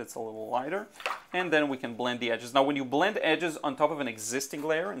shape that's a little lighter. And then we can blend the edges. Now when you blend edges on top of an existing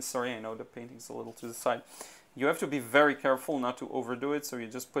layer, and sorry, I know the painting's a little to the side, you have to be very careful not to overdo it. So you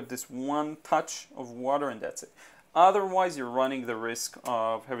just put this one touch of water and that's it. Otherwise, you're running the risk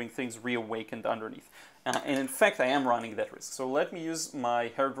of having things reawakened underneath. And in fact, I am running that risk. So let me use my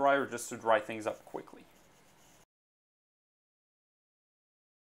hairdryer just to dry things up quickly.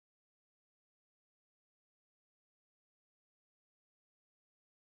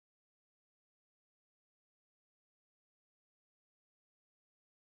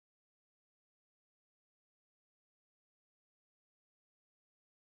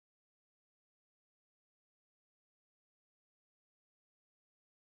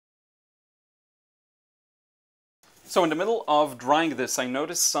 So in the middle of drying this, I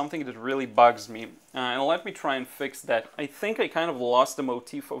noticed something that really bugs me. And let me try and fix that. I think I kind of lost the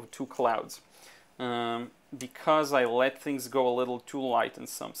motif of two clouds. Because I let things go a little too light in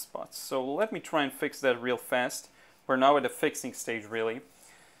some spots. So let me try and fix that real fast. We're now at the fixing stage, really.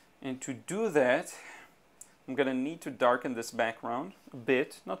 And to do that, I'm going to need to darken this background a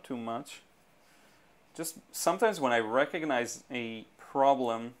bit, not too much. Just sometimes when I recognize a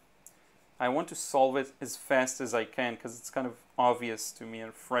problem, I want to solve it as fast as I can because it's kind of obvious to me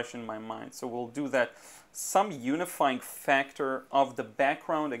and fresh in my mind. So we'll do that. Some unifying factor of the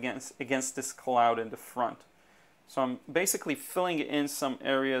background against this cloud in the front. So I'm basically filling in some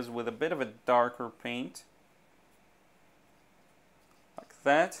areas with a bit of a darker paint. Like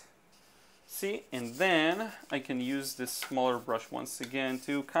that. See? And then I can use this smaller brush once again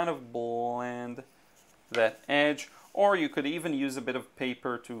to kind of blend that edge. Or you could even use a bit of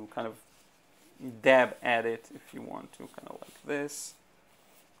paper to kind of dab at it if you want to, kind of like this,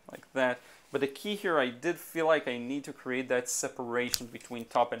 like that. But the key here, I did feel like I need to create that separation between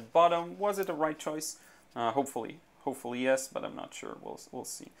top and bottom. Was it the right choice? Hopefully yes, but I'm not sure. We'll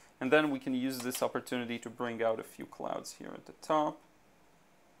see. And then we can use this opportunity to bring out a few clouds here at the top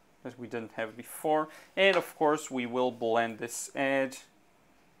that we didn't have before. And of course, we will blend this edge.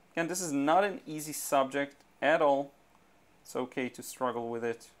 Again, this is not an easy subject at all. It's okay to struggle with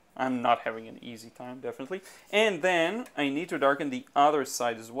it. I'm not having an easy time, definitely. And then I need to darken the other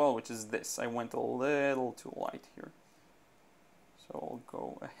side as well, which is this. I went a little too light here. So I'll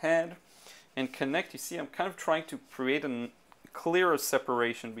go ahead and connect. You see, I'm kind of trying to create a clearer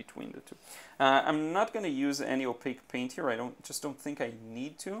separation between the two. I'm not going to use any opaque paint here. I just don't think I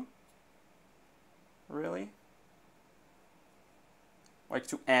need to, really. Like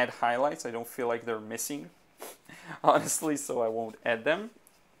to add highlights. I don't feel like they're missing, honestly, so I won't add them.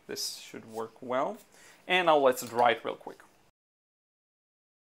 This should work well. And now let's dry it real quick.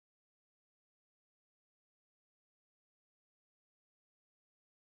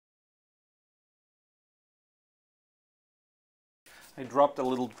 I dropped a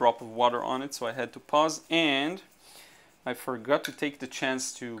little drop of water on it, so I had to pause, and I forgot to take the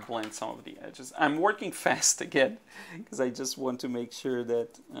chance to blend some of the edges. I'm working fast again, because I just want to make sure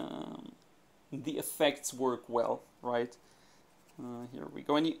that the effects work well, right? Here we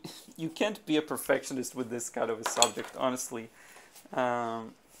go. And you can't be a perfectionist with this kind of a subject, honestly.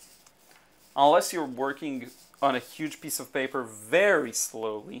 Unless you're working on a huge piece of paper very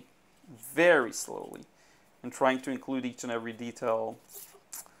slowly, and trying to include each and every detail,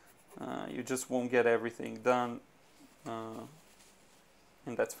 you just won't get everything done, and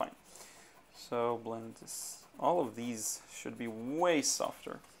that's fine. So blend this. All of these should be way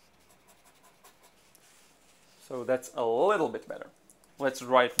softer. So that's a little bit better. Let's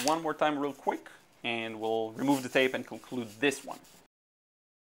dry it one more time real quick, and we'll remove the tape and conclude this one.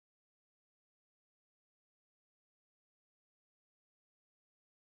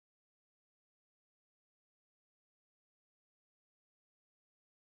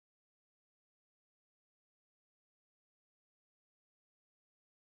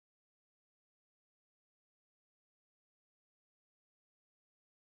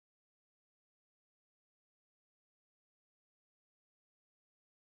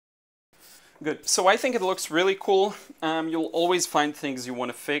 Good. So I think it looks really cool. You'll always find things you want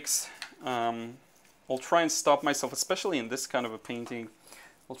to fix. I'll try and stop myself, especially in this kind of a painting.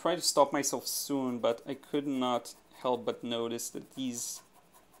 I'll try to stop myself soon, but I could not help but notice that these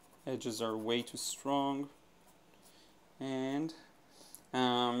edges are way too strong. And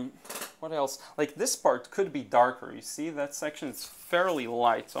what else? Like this part could be darker. You see, that section is fairly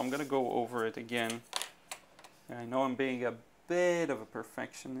light, so I'm going to go over it again. I know I'm being a bit of a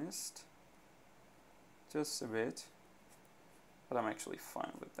perfectionist. Just a bit. but I'm actually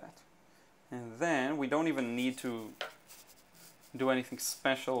fine with that. And then we don't even need to do anything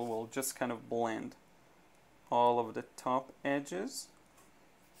special. We'll just kind of blend all of the top edges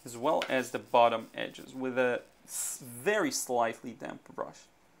as well as the bottom edges with a very slightly damp brush.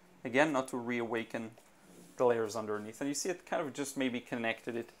 Again, not to reawaken the layers underneath. And you see it kind of just maybe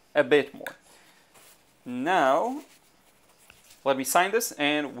connected it a bit more. Now, let me sign this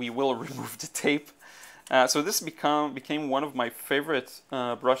and we will remove the tape. So this became one of my favorite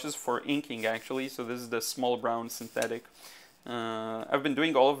brushes for inking, actually. So this is the small brown synthetic. I've been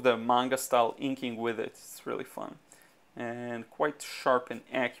doing all of the manga style inking with it. It's really fun and quite sharp and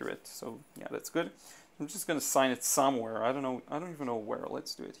accurate. So yeah, that's good. I'm just gonna sign it somewhere. I don't know. I don't even know where.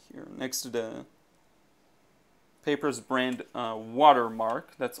 Let's do it here next to the Papers brand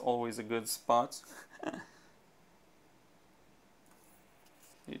watermark. That's always a good spot.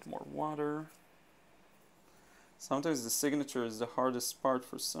 Need more water. Sometimes the signature is the hardest part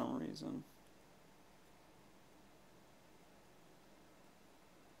for some reason.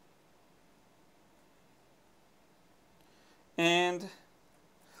 And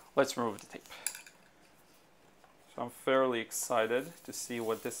let's remove the tape. So I'm fairly excited to see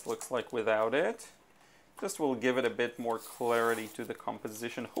what this looks like without it. This will give it a bit more clarity to the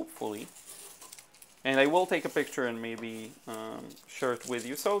composition, hopefully. And I will take a picture and maybe share it with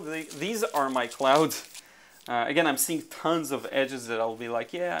you. So these are my clouds. Again, I'm seeing tons of edges that I'll be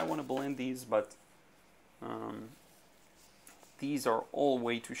like, yeah, I want to blend these, but these are all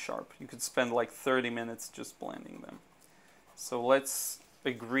way too sharp. You could spend like 30 minutes just blending them. So let's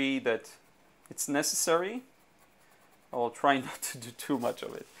agree that it's necessary. I'll try not to do too much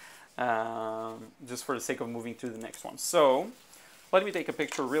of it, just for the sake of moving to the next one. So let me take a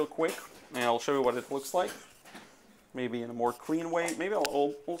picture real quick and I'll show you what it looks like. Maybe in a more clean way. Maybe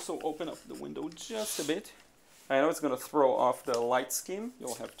I'll also open up the window just a bit. I know it's going to throw off the light scheme.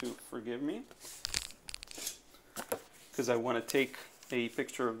 You'll have to forgive me, because I want to take a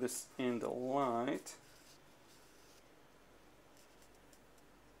picture of this in the light.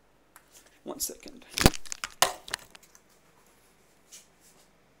 1 second.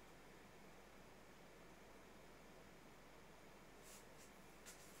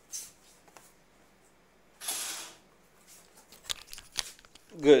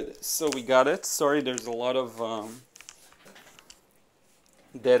 Good, so we got it. Sorry, there's a lot of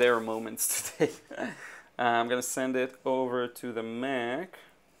dead air moments today. I'm gonna send it over to the Mac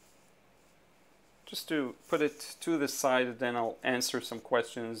just to put it to the side, then I'll answer some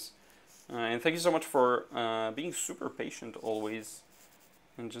questions. And thank you so much for being super patient always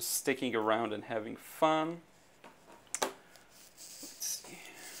and just sticking around and having fun. Let's see.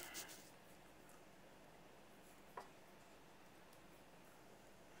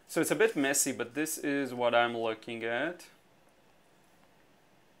 So it's a bit messy, but this is what I'm looking at.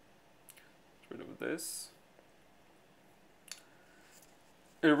 Get rid of this.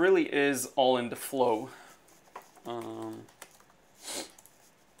 It really is all in the flow. But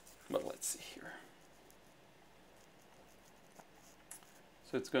let's see here.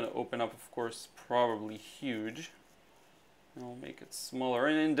 So it's going to open up, of course, probably huge. I'll make it smaller.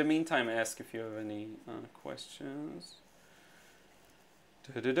 And in the meantime, ask if you have any questions.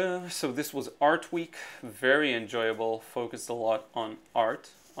 So this was Art Week. Very enjoyable. Focused a lot on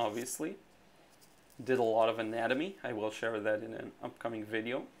art, obviously. Did a lot of anatomy. I will share that in an upcoming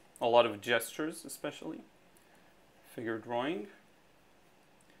video. A lot of gestures, especially. Figure drawing.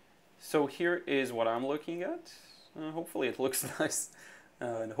 So here is what I'm looking at. Hopefully it looks nice.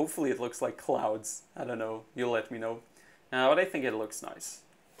 And hopefully it looks like clouds. I don't know. You'll let me know. But I think it looks nice.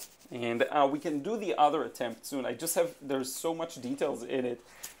 And we can do the other attempt soon. There's so much details in it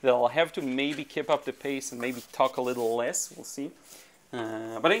that I'll have to maybe keep up the pace and maybe talk a little less. We'll see.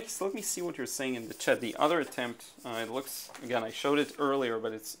 But anyways, let me see what you're saying in the chat. The other attempt, it looks, again, I showed it earlier,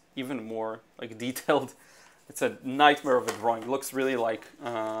 but it's even more like detailed. It's a nightmare of a drawing. It looks really like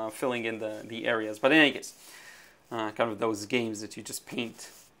filling in the areas. But in any case, kind of those games that you just paint.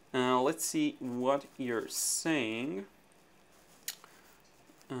 Let's see what you're saying.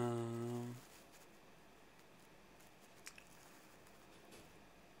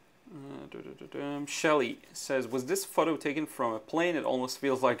 Shelly says, was this photo taken from a plane? It almost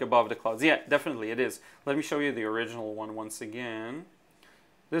feels like above the clouds. Yeah, definitely it is. Let me show you the original one once again.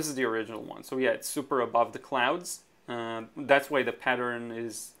 This is the original one. So yeah, it's super above the clouds. That's why the pattern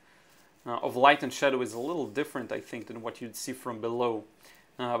is of light and shadow is a little different, I think, than what you'd see from below.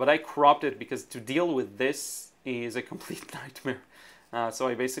 But I cropped it because to deal with this is a complete nightmare. So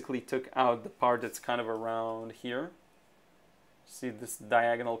I basically took out the part that's kind of around here. See this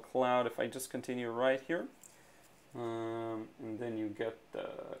diagonal cloud. If I just continue right here, And then you get the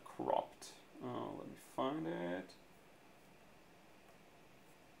cropped. Let me find it.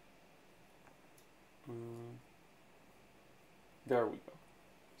 There we go.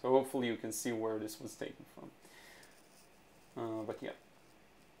 So hopefully you can see where this was taken from. But yeah.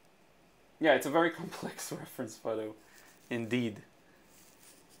 Yeah, it's a very complex reference photo, indeed.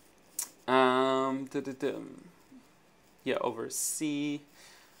 Yeah, over C.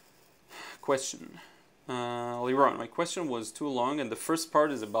 Question. Liron, my question was too long and the first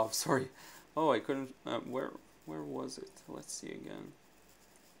part is above. Sorry. Oh, I couldn't. Where was it? Let's see again.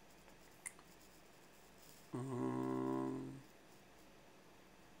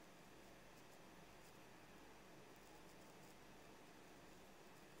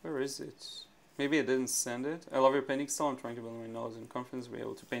 Where is it? Maybe I didn't send it. I love your painting style. I'm trying to build my knowledge and confidence to be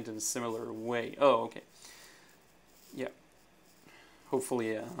able to paint in a similar way. Oh, okay. Yeah.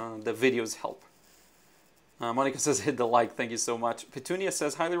 Hopefully the videos help. Monica says hit the like, thank you so much. Petunia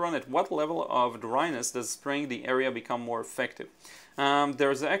says, hi Liron, at what level of dryness does spraying the area become more effective?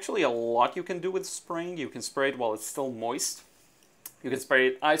 There's actually a lot you can do with spraying. You can spray it while it's still moist. You can spray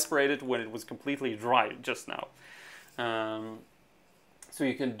it, I sprayed it when it was completely dry just now. So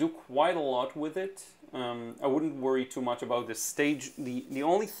you can do quite a lot with it. I wouldn't worry too much about this stage. The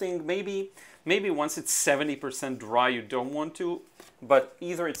only thing, maybe once it's 70% dry you don't want to, but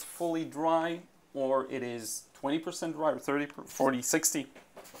either it's fully dry or it is 20% dry or 30, 40, 60%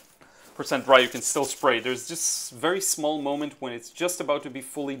 dry, you can still spray. There's just a very small moment when it's just about to be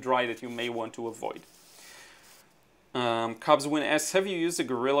fully dry that you may want to avoid. Cubs Win asks, have you used a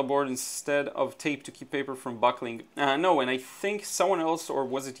Gorilla board instead of tape to keep paper from buckling? No, and I think someone else, or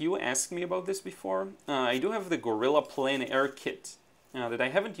was it you, asked me about this before. I do have the Gorilla Plein-Air kit that I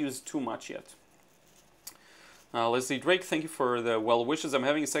haven't used too much yet. Leslie Drake, thank you for the well wishes. I'm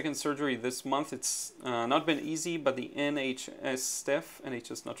having a second surgery this month. It's not been easy, but the NHS staff,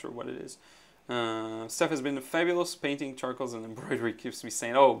 NHS, not sure what it is, staff has been fabulous. Painting, charcoals, and embroidery keeps me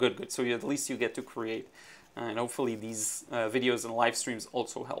sane. Oh, good, good. So at least you get to create. And hopefully these videos and live streams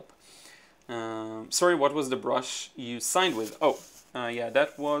also help. Sorry, what was the brush you signed with? Oh, yeah,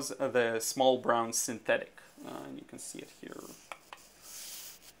 that was the small brown synthetic. And you can see it here.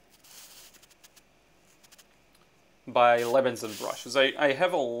 By Lebenzon brushes. I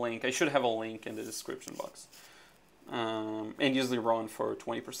have a link. I should have a link in the description box. And use Liron for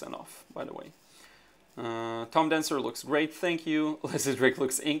 20% off, by the way. Tom Dancer looks great, thank you. Leslie Drake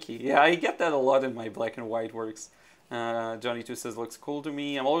looks inky. Yeah, I get that a lot in my black and white works. Johnny2 says, looks cool to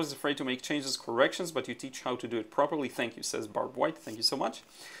me. I'm always afraid to make changes, corrections, but you teach how to do it properly. Thank you, says Barb White. Thank you so much.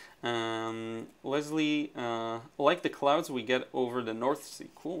 Leslie, like the clouds we get over the North Sea.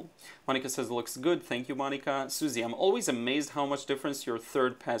 Cool. Monica says, looks good. Thank you, Monica. Susie, I'm always amazed how much difference your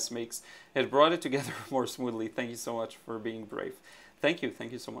third pass makes. It brought it together more smoothly. Thank you so much for being brave. Thank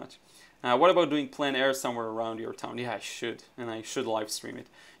you so much. What about doing plein air somewhere around your town? Yeah, I should, and I should live stream it.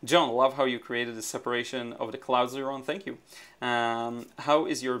 John, love how you created the separation of the clouds, Liron. Thank you. How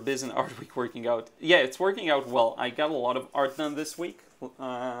is your biz and art week working out? Yeah, it's working out well. I got a lot of art done this week,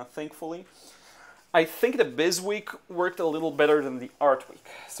 thankfully. I think the biz week worked a little better than the art week.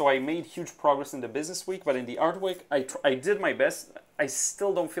 So I made huge progress in the business week, but in the art week, I did my best. I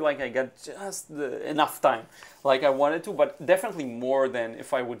still don't feel like I got just enough time like I wanted to, but definitely more than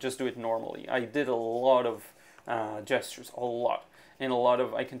if I would just do it normally. I did a lot of gestures, a lot. And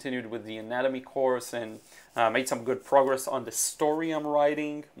I continued with the anatomy course and made some good progress on the story I'm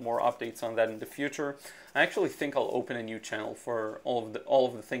writing. More updates on that in the future. I actually think I'll open a new channel for all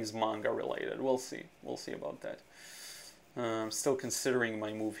of the things manga related. We'll see about that. I'm still considering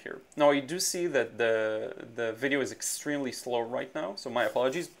my move here. Now I do see that the video is extremely slow right now, so my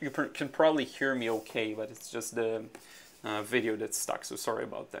apologies. You can probably hear me okay, but it's just the video that's stuck, so sorry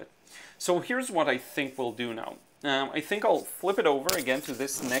about that. So here's what I think we'll do now. I think I'll flip it over again to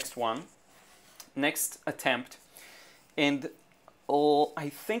this next attempt, and I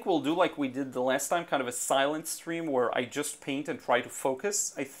think we'll do like we did the last time, kind of a silent stream where I just paint and try to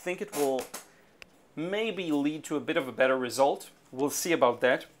focus. I think it will maybe lead to a bit of a better result. We'll see about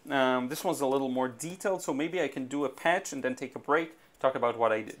that. This one's a little more detailed, so maybe I can do a patch and then take a break, talk about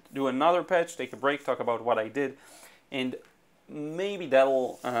what I did. Do another patch, take a break, talk about what I did, and maybe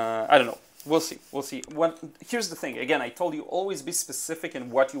that'll, I don't know. We'll see. Here's the thing. Again, I told you always be specific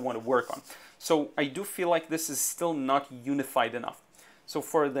in what you want to work on. So I do feel like this is still not unified enough. So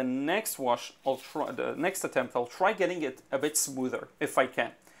for the next wash, the next attempt, I'll try getting it a bit smoother if I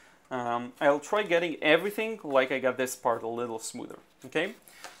can. I'll try getting everything like I got this part a little smoother. Okay.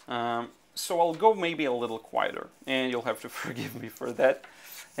 So I'll go maybe a little quieter, and you'll have to forgive me for that.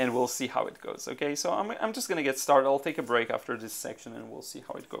 and we'll see how it goes. Okay, so I'm just gonna get started. I'll take a break after this section and we'll see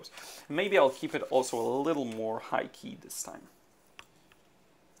how it goes. Maybe I'll keep it also a little more high key this time.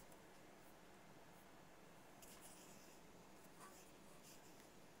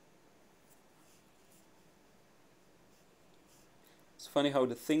 It's funny how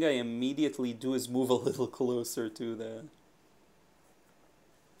the thing I immediately do is move a little closer to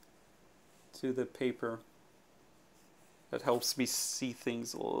the paper. That helps me see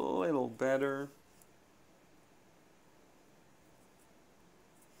things a little better.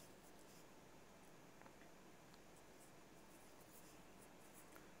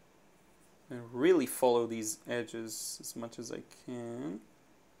 And really follow these edges as much as I can.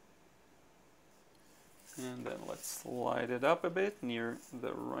 And then let's slide it up a bit near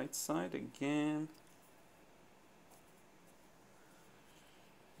the right side again.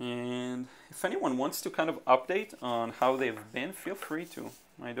 And if anyone wants to kind of update on how they've been, feel free to.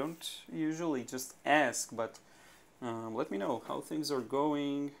 I don't usually just ask, but let me know how things are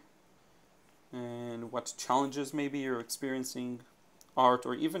going and what challenges maybe you're experiencing, art,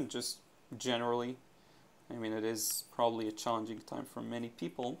 or even just generally. I mean, it is probably a challenging time for many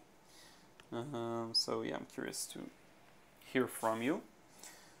people. So yeah, I'm curious to hear from you.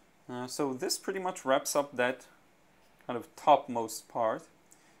 So this pretty much wraps up that kind of topmost part.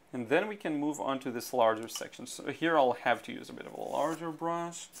 And then we can move on to this larger section. So here I'll have to use a bit of a larger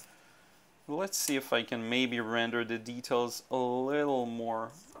brush. Let's see if I can maybe render the details a little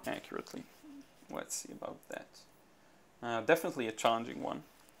more accurately. Let's see about that. Definitely a challenging one.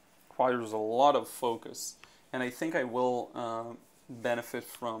 Requires a lot of focus. And I think I will benefit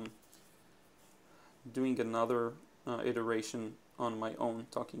from doing another iteration on my own,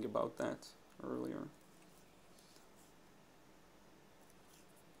 talking about that earlier.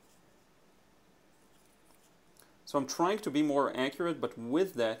 So I'm trying to be more accurate, but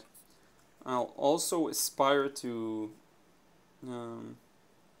with that, I'll also aspire to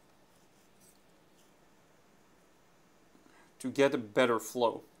get a better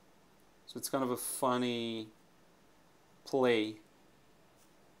flow. So it's kind of a funny play,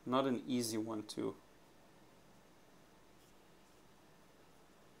 not an easy one too.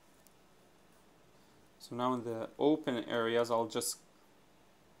 So now in the open areas, I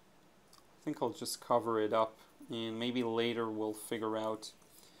think I'll just cover it up, and maybe later we'll figure out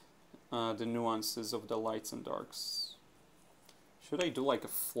the nuances of the lights and darks. Should I do like a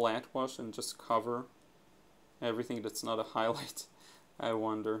flat wash and just cover everything that's not a highlight? I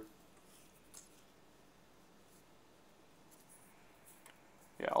wonder.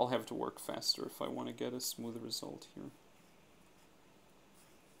 Yeah, I'll have to work faster if I want to get a smooth result here.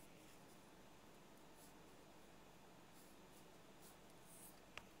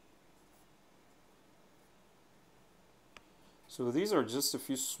 So these are just a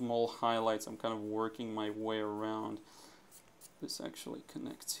few small highlights. I'm kind of working my way around. This actually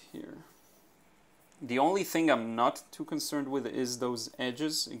connects here. The only thing I'm not too concerned with is those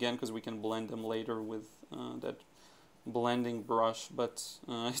edges, again, because we can blend them later with that blending brush. But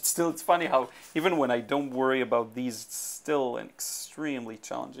it's funny how even when I don't worry about these, it's still an extremely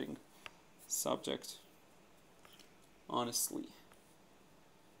challenging subject, honestly.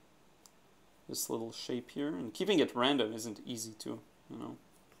 This little shape here, and keeping it random isn't easy too, you know.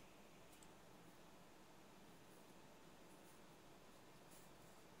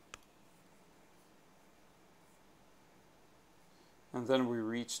 And then we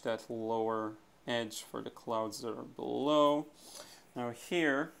reach that lower edge for the clouds that are below. Now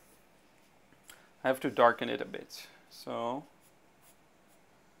here, I have to darken it a bit. So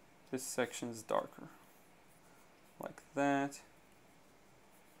this section is darker, like that.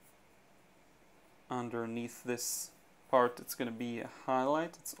 Underneath this part, it's going to be a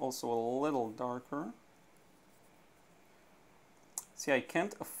highlight. It's also a little darker. See, I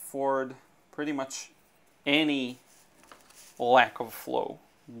can't afford pretty much any lack of flow.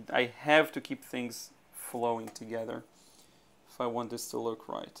 I have to keep things flowing together if I want this to look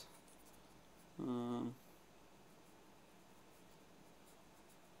right.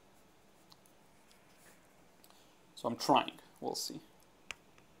 So I'm trying. We'll see.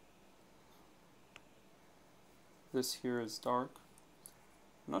 This here is dark.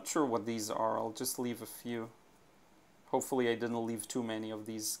 I'm not sure what these are. I'll just leave a few. Hopefully I didn't leave too many of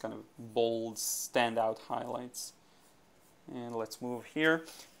these kind of bold, standout highlights. And let's move here.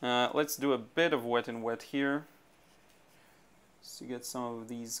 Let's do a bit of wet and wet here, just to get some of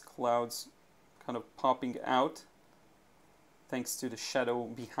these clouds kind of popping out, thanks to the shadow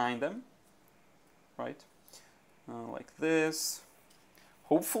behind them, right? Like this.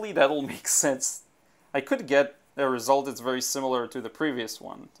 Hopefully that'll make sense. I could get the result is very similar to the previous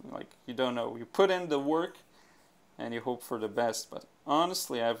one. Like, you don't know. You put in the work and you hope for the best, but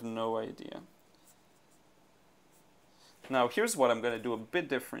honestly, I have no idea. Now, here's what I'm going to do a bit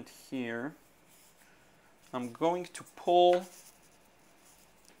different here. I'm going to pull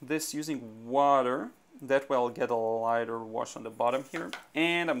this using water. That way I'll get a lighter wash on the bottom here.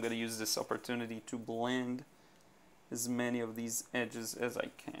 And I'm going to use this opportunity to blend as many of these edges as I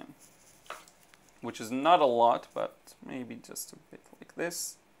can. Which is not a lot, but maybe just a bit like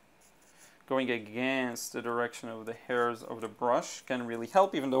this. Going against the direction of the hairs of the brush can really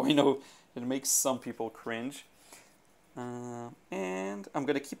help, even though I know it makes some people cringe. And I'm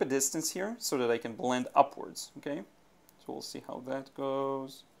going to keep a distance here so that I can blend upwards, okay? So we'll see how that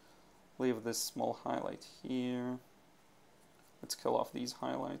goes. Leave this small highlight here. Let's kill off these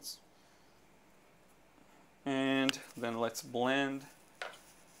highlights. And then let's blend.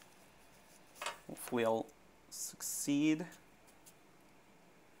 Hopefully I'll succeed.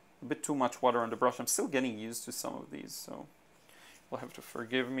 A bit too much water on the brush. I'm still getting used to some of these, so you'll have to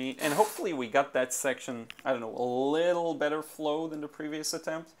forgive me. And hopefully we got that section, I don't know, a little better flow than the previous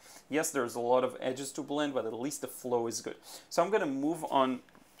attempt. Yes, there's a lot of edges to blend, but at least the flow is good. So I'm going to move on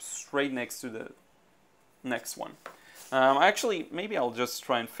straight next to the next one. Actually, maybe I'll just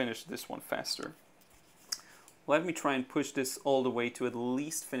try and finish this one faster. Let me try and push this all the way to at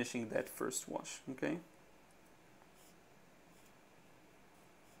least finishing that first wash, okay?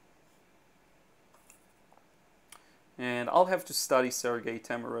 And I'll have to study Sergei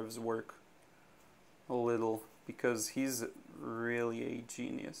Tamarev's work a little because he's really a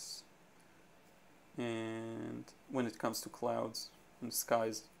genius. And when it comes to clouds and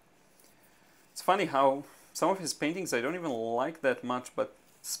skies. It's funny how some of his paintings I don't even like that much, but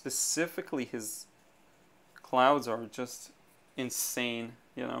specifically his clouds are just insane,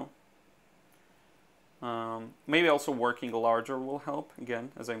 you know. Maybe also working larger will help,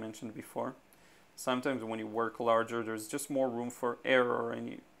 again, as I mentioned before. Sometimes when you work larger, there's just more room for error,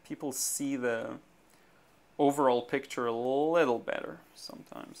 and people see the overall picture a little better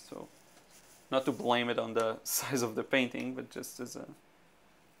sometimes. So, not to blame it on the size of the painting, but just as a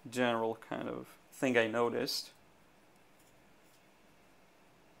general kind of thing I noticed.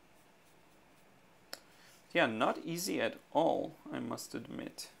 Yeah, not easy at all, I must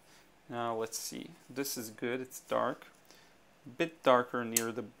admit. Now let's see. This is good, it's dark. A bit darker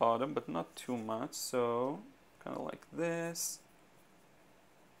near the bottom, but not too much, so kind of like this.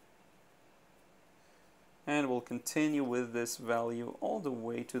 And we'll continue with this value all the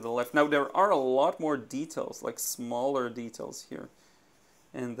way to the left. Now there are a lot more details, like smaller details here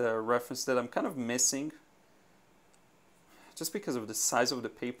in the reference that I'm kind of missing. Just because of the size of the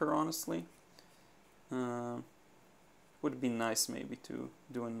paper, honestly. Would be nice maybe to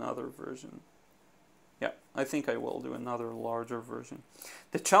do another version. Yeah, I think I will do another larger version.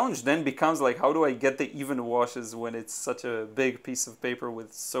 The challenge then becomes like, how do I get the even washes when it's such a big piece of paper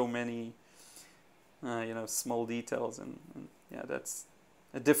with so many, you know, small details, and yeah, that's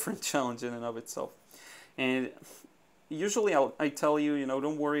a different challenge in and of itself. And usually I tell you, you know,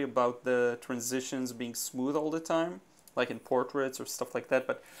 don't worry about the transitions being smooth all the time, like in portraits or stuff like that,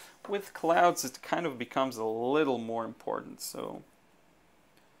 but with clouds it kind of becomes a little more important. So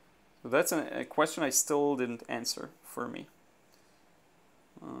that's a question I still didn't answer for me.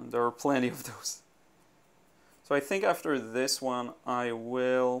 There are plenty of those. So I think after this one I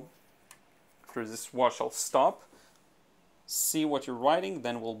will, after this wash I'll stop, see what you're writing,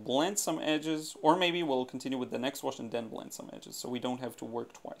 then we'll blend some edges, or maybe we'll continue with the next wash and then blend some edges, so we don't have to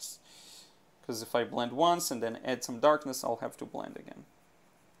work twice. Because if I blend once and then add some darkness, I'll have to blend again.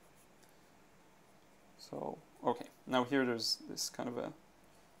 So, okay, now here there's this kind of a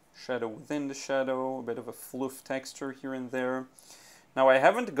shadow within the shadow, a bit of a fluff texture here and there. Now I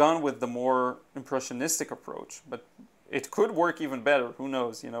haven't gone with the more impressionistic approach, but it could work even better, who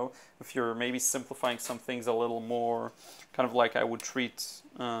knows, you know, if you're maybe simplifying some things a little more, kind of like I would treat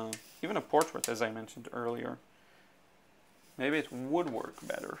even a portrait, as I mentioned earlier. Maybe it would work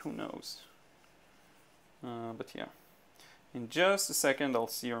better, who knows. But yeah, in just a second I'll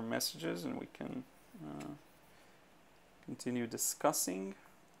see your messages and we can continue discussing.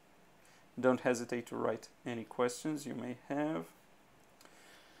 Don't hesitate to write any questions you may have.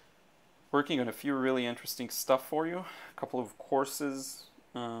 Working on a few really interesting stuff for you, a couple of courses.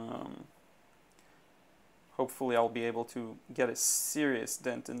 Hopefully I'll be able to get a serious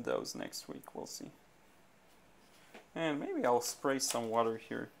dent in those next week, we'll see. And maybe I'll spray some water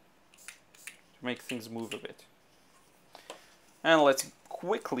here to make things move a bit. And let's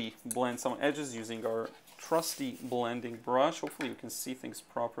quickly blend some edges using our trusty blending brush. Hopefully you can see things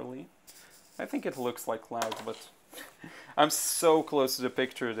properly. I think it looks like clouds, but I'm so close to the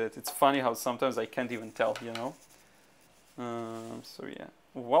picture that it's funny how sometimes I can't even tell, you know? So yeah,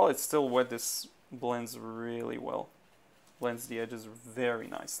 while it's still wet, this blends really well. Blends the edges very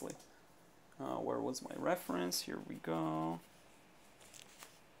nicely. Where was my reference? Here we go.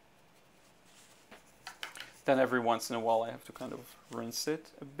 Then every once in a while I have to kind of rinse it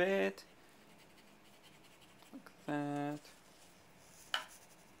a bit. Like that.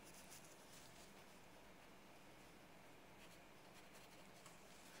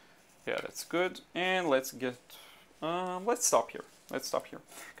 Yeah, that's good. And let's stop here. Let's stop here.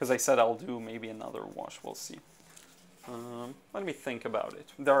 Because I said I'll do maybe another wash. We'll see. Let me think about it.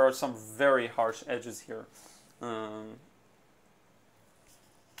 There are some very harsh edges here. And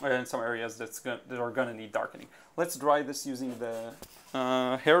some areas that are gonna need darkening. Let's dry this using the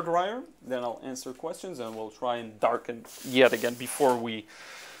hair dryer. Then I'll answer questions and we'll try and darken yet again before we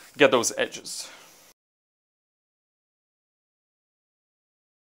get those edges.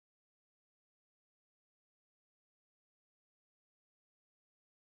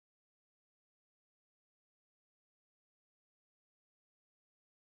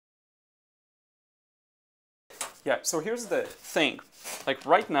 Yeah, so here's the thing. Like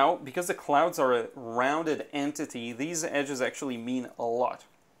right now, because the clouds are a rounded entity, these edges actually mean a lot.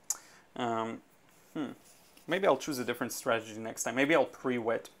 Maybe I'll choose a different strategy next time. Maybe I'll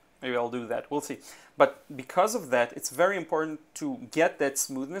pre-wet. Maybe I'll do that. We'll see. But because of that, it's very important to get that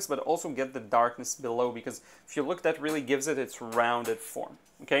smoothness, but also get the darkness below, because if you look, that really gives it its rounded form.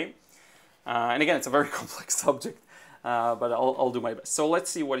 Okay? And again, it's a very complex subject, but I'll do my best. So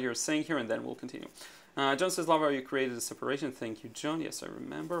let's see what you're saying here, and then we'll continue. John says, love how you created a separation. Thank you, John. Yes, I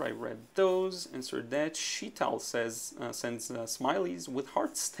remember. I read those. Answered that. Sheetal says, sends smileys with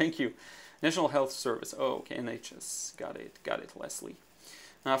hearts. Thank you. National Health Service. Oh, okay. NHS. Got it. Got it, Leslie.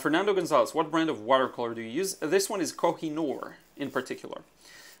 Fernando Gonzalez, what brand of watercolor do you use? This one is Kohinoor in particular.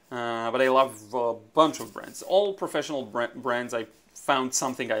 But I love a bunch of brands. All professional brands I found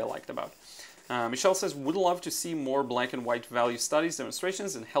something I liked about. Michelle says, would love to see more black and white value studies,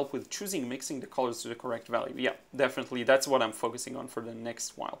 demonstrations, and help with choosing, mixing the colors to the correct value. Yeah, definitely. That's what I'm focusing on for the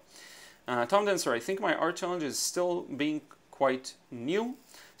next while. Tom Dancer, I think my art challenge is still being quite new,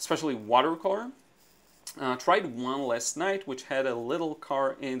 especially watercolor. Tried one last night, which had a little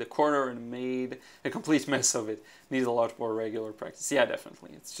car in the corner and made a complete mess of it. Needs a lot more regular practice. Yeah,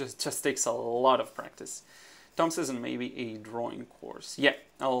 definitely. It just takes a lot of practice. Tom says, and maybe a drawing course. Yeah,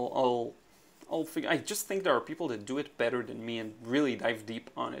 I'll figure. I just think there are people that do it better than me and really dive deep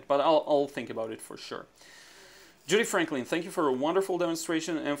on it, but I'll think about it for sure. Judy Franklin, thank you for a wonderful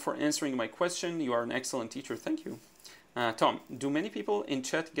demonstration and for answering my question. You are an excellent teacher. Thank you. Tom, do many people in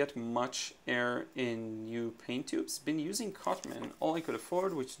chat get much air in new paint tubes? Been using Cotman, all I could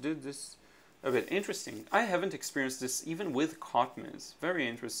afford, which did this a bit interesting. I haven't experienced this even with Cotmans. Very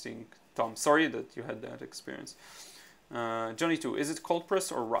interesting, Tom. Sorry that you had that experience. Johnny 2, is it cold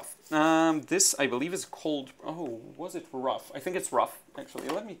press or rough? This, I believe, is cold. Oh, was it rough? I think it's rough, actually.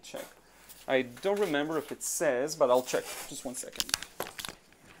 Let me check. I don't remember if it says, but I'll check. Just 1 second.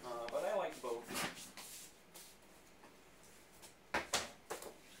 But I like both.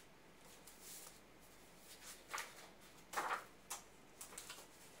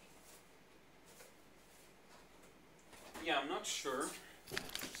 Yeah, I'm not sure.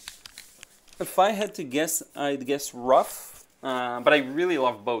 If I had to guess, I'd guess rough, but I really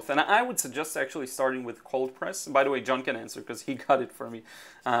love both. And I would suggest actually starting with cold press. By the way, John can answer because he got it for me.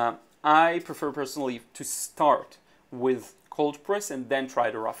 I prefer personally to start with cold press and then try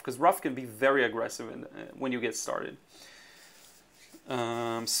the rough, because rough can be very aggressive when you get started.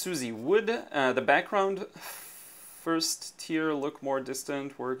 Susie, would the background first tier look more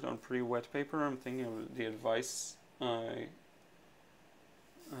distant, worked on pretty wet paper? I'm thinking of the advice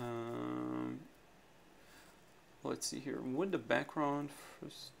let's see here. Would the background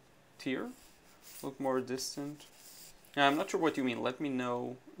first tier look more distant? I'm not sure what you mean. Let me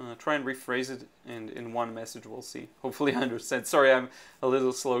know. Try and rephrase it, and in one message we'll see. Hopefully I understand. Sorry, I'm a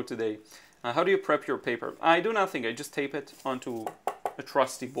little slow today. How do you prep your paper? I do nothing. I just tape it onto a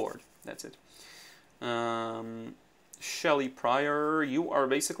trusty board. That's it. Shelley Pryor, you are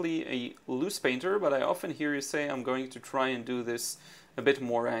basically a loose painter, but I often hear you say, I'm going to try and do this a bit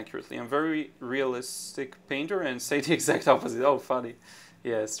more accurately. I'm a very realistic painter and say the exact opposite. Oh, funny.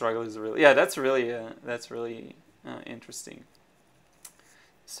 Yeah, struggle is real. Yeah, that's really interesting.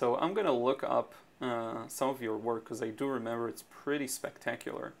 So I'm going to look up some of your work, because I do remember it's pretty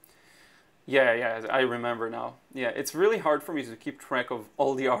spectacular. Yeah, yeah, I remember now. Yeah, it's really hard for me to keep track of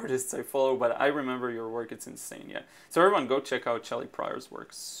all the artists I follow, but I remember your work. It's insane, yeah. So everyone go check out Shelley Pryor's work.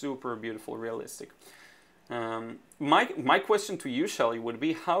 Super beautiful, realistic. My question to you, Shelley, would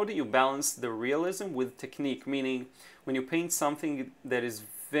be how do you balance the realism with technique? Meaning, when you paint something that is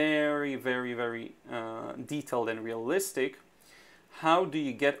very, very, very detailed and realistic, how do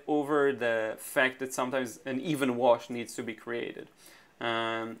you get over the fact that sometimes an even wash needs to be created?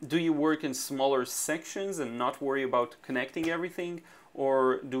 Do you work in smaller sections and not worry about connecting everything?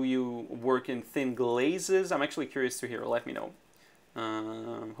 Or do you work in thin glazes? I'm actually curious to hear. Let me know.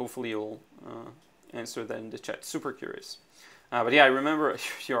 Hopefully you'll answer that in the chat. Super curious. But yeah, I remember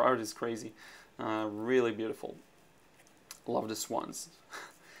your art is crazy. Really beautiful. Love the swans.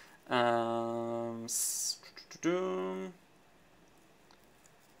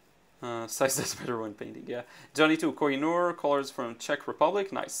 Size does better when painting, yeah. Johnny 2, Koh-i-Noor, colors from Czech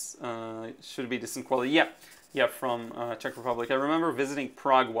Republic, nice. Should be decent quality, yeah. Yeah, from Czech Republic. I remember visiting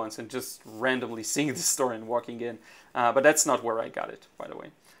Prague once and just randomly seeing the store and walking in. But that's not where I got it, by the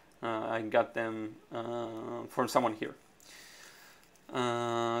way. I got them from someone here.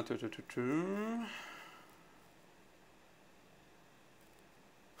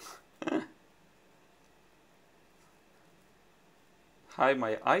 Hi,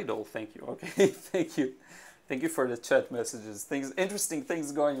 my idol. Thank you. Okay, thank you. Thank you for the chat messages. Interesting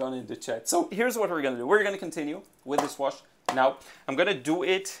things going on in the chat. So here's what we're going to do. We're going to continue with this wash. Now, I'm going to do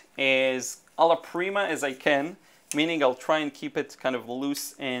it as a la prima as I can, meaning I'll try and keep it kind of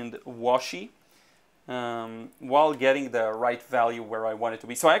loose and washy while getting the right value where I want it to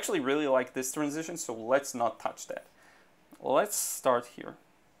be. So I actually really like this transition, so let's not touch that. Let's start here,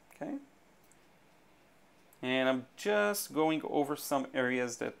 okay? And I'm just going over some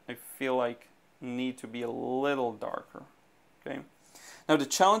areas that I feel like need to be a little darker, okay? Now the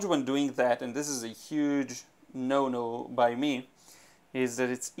challenge when doing that, and this is a huge no-no by me, is that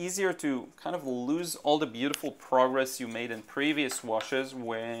it's easier to kind of lose all the beautiful progress you made in previous washes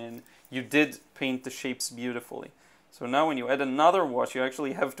when you did paint the shapes beautifully. So now when you add another wash, you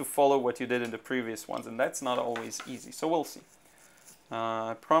actually have to follow what you did in the previous ones, and that's not always easy. So we'll see.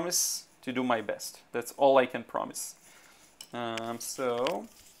 I promise to do my best. That's all I can promise. And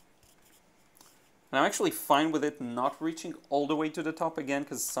I'm actually fine with it not reaching all the way to the top again,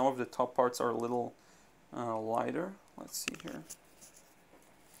 because some of the top parts are a little lighter. Let's see here.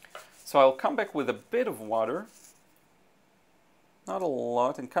 So I'll come back with a bit of water, not a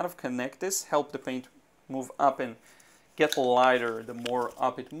lot, and kind of connect this, help the paint move up and get lighter the more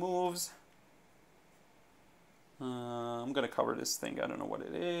up it moves. I'm gonna cover this thing, I don't know what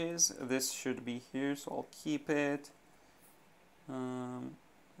it is. This should be here, so I'll keep it.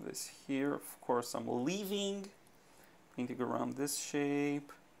 This here, of course, I'm leaving. Painting around this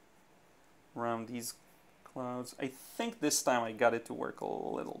shape, around these clouds. I think this time I got it to work a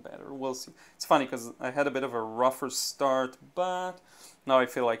little better. We'll see. It's funny because I had a bit of a rougher start, but now I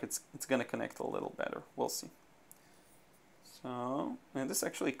feel like it's gonna connect a little better. We'll see. So, and this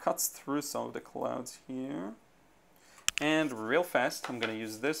actually cuts through some of the clouds here. And real fast, I'm gonna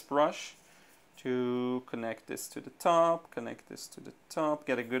use this brush to connect this to the top, connect this to the top,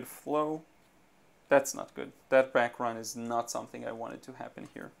 get a good flow. That's not good. That background is not something I wanted to happen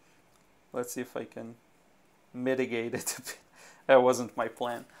here. Let's see if I can mitigate it a bit. That wasn't my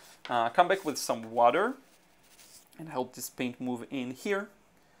plan. Come back with some water and help this paint move in here.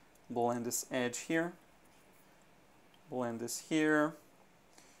 Blend this edge here. Blend this here.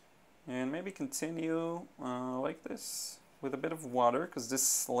 And maybe continue like this with a bit of water, because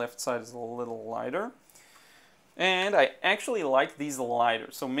this left side is a little lighter. And I actually like these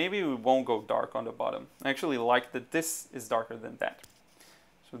lighter, so maybe we won't go dark on the bottom. I actually like that this is darker than that.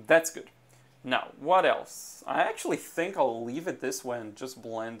 So that's good. Now, what else? I actually think I'll leave it this way and just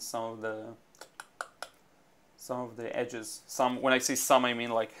blend some of the edges. When I say some, I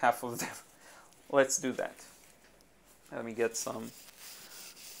mean like half of them. Let's do that. Let me get some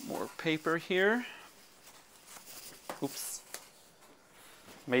more paper here. Oops.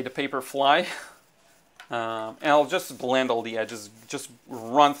 Made the paper fly. And I'll just blend all the edges. Just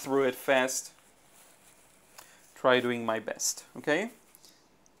run through it fast. Try doing my best, okay?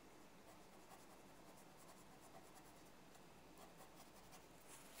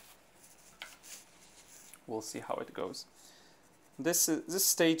 We'll see how it goes. This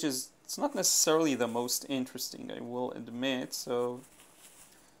stage it's not necessarily the most interesting, I will admit, so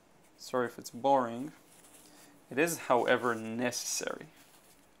sorry if it's boring. It is, however, necessary.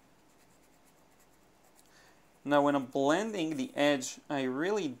 Now, when I'm blending the edge, I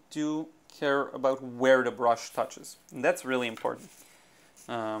really do care about where the brush touches, and that's really important.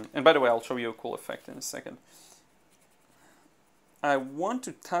 And by the way, I'll show you a cool effect in a second. I want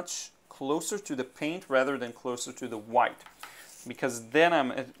to touch closer to the paint rather than closer to the white, because then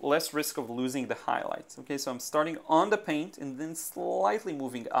I'm at less risk of losing the highlights. Okay, so I'm starting on the paint and then slightly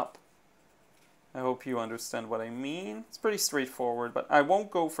moving up. I hope you understand what I mean. It's pretty straightforward, but I won't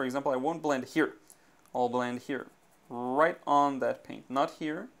go, for example, I won't blend here. I'll blend here, right on that paint, not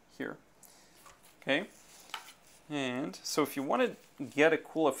here, here. Okay, and so if you want to get a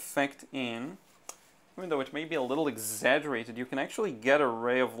cool effect in, even though it may be a little exaggerated, you can actually get a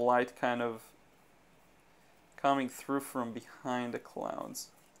ray of light kind of coming through from behind the clouds.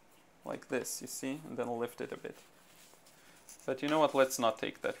 Like this, you see? And then lift it a bit. But you know what? Let's not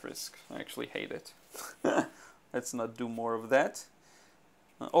take that risk. I actually hate it. Let's not do more of that.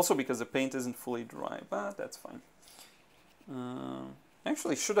 Also because the paint isn't fully dry, but that's fine.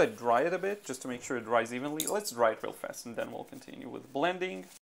 Actually, should I dry it a bit just to make sure it dries evenly? Let's dry it real fast and then we'll continue with blending.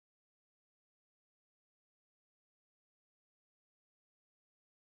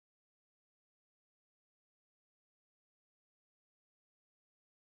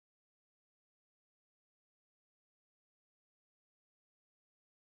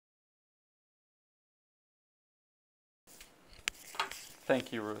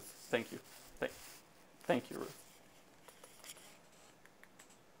 Thank you, Ruth. Thank you. Thank you, Ruth.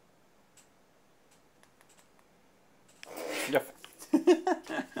 Yep.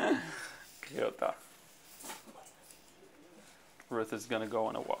 Kyoto. Ruth is gonna go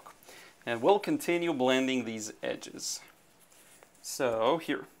on a walk. And we'll continue blending these edges. So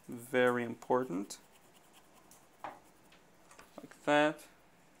here, very important. Like that.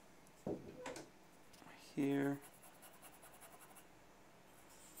 Here.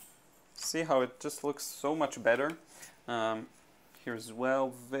 See how it just looks so much better? Here as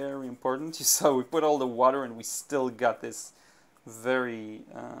well, very important. You saw we put all the water and we still got this very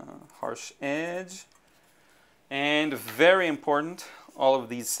harsh edge. And very important, all of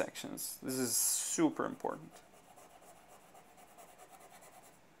these sections. This is super important.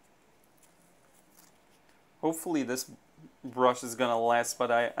 Hopefully this brush is gonna last,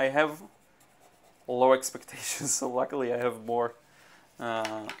 but I have low expectations, so luckily I have more.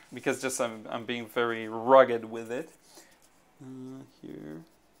 Because just I'm being very rugged with it. Here.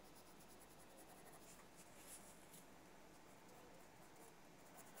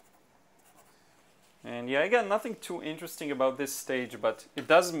 And yeah, again, nothing too interesting about this stage, but it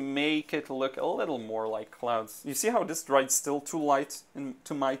does make it look a little more like clouds. You see how this dried still too light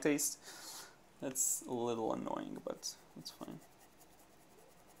to my taste? That's a little annoying, but it's fine.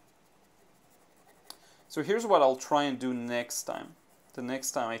 So here's what I'll try and do next time. The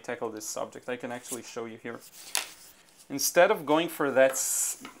next time I tackle this subject, I can actually show you here. Instead of going for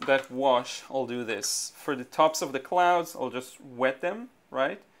that wash, I'll do this. For the tops of the clouds, I'll just wet them,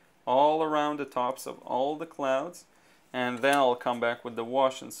 right? All around the tops of all the clouds. And then I'll come back with the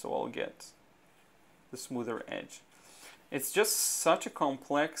wash, and so I'll get the smoother edge. It's just such a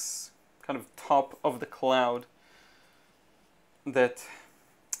complex kind of top of the cloud that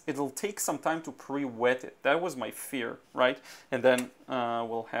it'll take some time to pre-wet it. That was my fear, right? And then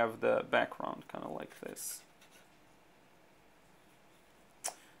we'll have the background kind of like this.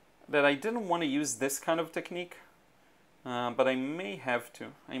 That I didn't want to use this kind of technique, but I may have to.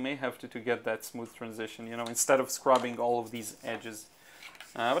 I may have to get that smooth transition, you know, instead of scrubbing all of these edges.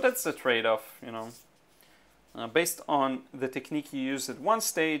 But that's the trade-off, you know. Based on the technique you use at one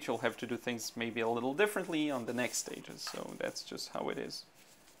stage, you'll have to do things maybe a little differently on the next stages. So that's just how it is.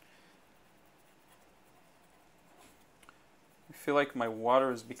 I feel like my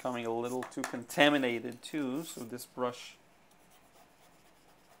water is becoming a little too contaminated too, so this brush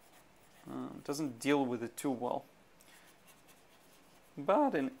doesn't deal with it too well.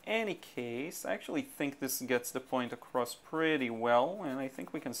 But in any case, I actually think this gets the point across pretty well, and I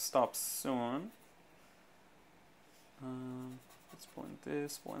think we can stop soon. Let's blend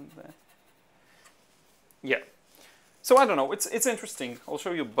this, blend that. Yeah. So I don't know, it's interesting. I'll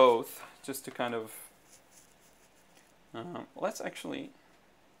show you both, just to kind of... let's actually...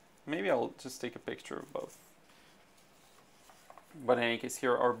 Maybe I'll just take a picture of both. But in any case,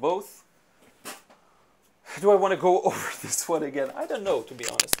 here are both. Do I want to go over this one again? I don't know, to be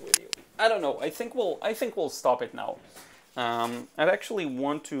honest with you. I don't know. I think we'll stop it now. I'd actually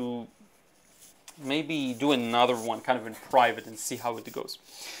want to maybe do another one kind of in private and see how it goes.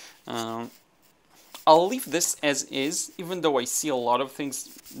 I'll leave this as is, even though I see a lot of things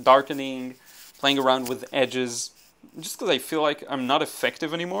darkening, playing around with edges, just because I feel like I'm not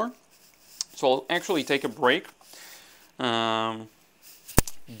effective anymore. So I'll actually take a break.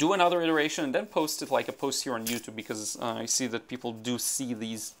 do another iteration, and then post it like a post here on YouTube, because I see that people do see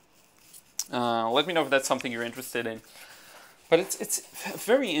these. Let me know if that's something you're interested in. But it's a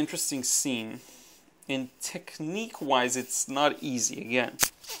very interesting scene. And technique-wise, it's not easy, again.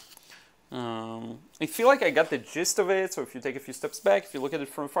 I feel like I got the gist of it, so if you take a few steps back, if you look at it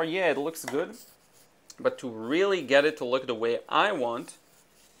from far, yeah, it looks good. But to really get it to look the way I want,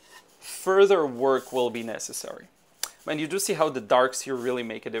 further work will be necessary. And you do see how the darks here really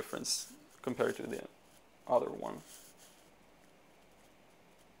make a difference compared to the other one.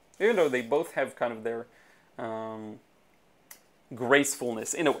 Even though they both have kind of their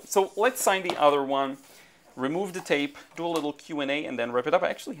gracefulness in a way. So let's sign the other one, remove the tape, do a little Q&A, and then wrap it up. I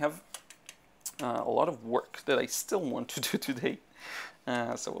actually have a lot of work that I still want to do today.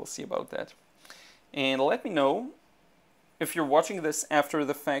 So we'll see about that. And let me know if you're watching this after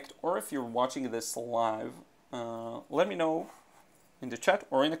the fact or if you're watching this live. Let me know in the chat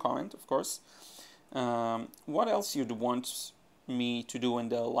or in the comment, of course, what else you'd want me to do in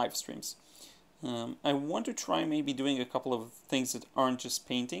the live streams. I want to try maybe doing a couple of things that aren't just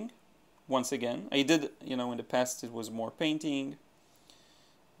painting. Once again, I did, you know, in the past it was more painting.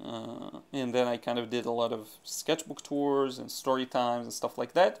 And then I kind of did a lot of sketchbook tours and story times and stuff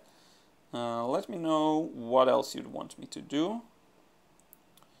like that. Let me know what else you'd want me to do.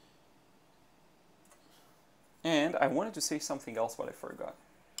 And I wanted to say something else, but I forgot.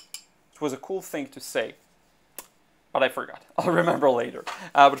 It was a cool thing to say, but I forgot. I'll remember later.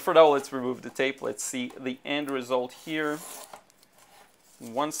 But for now, let's remove the tape. Let's see the end result here.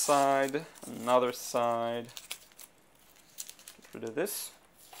 One side, another side. Get rid of this.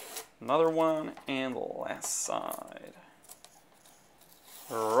 Another one, and the last side.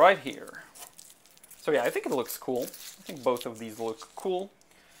 Right here. So yeah, I think it looks cool. I think both of these look cool.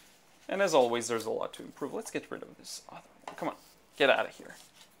 And as always, there's a lot to improve. Let's get rid of this other one. Come on, get out of here.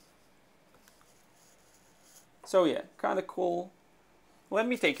 So yeah, kind of cool. Let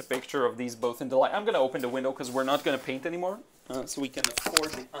me take a picture of these both in the light. I'm going to open the window because we're not going to paint anymore. So we can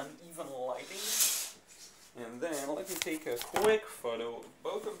afford the uneven lighting. And then let me take a quick photo of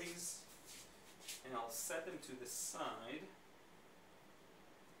both of these. And I'll set them to the side.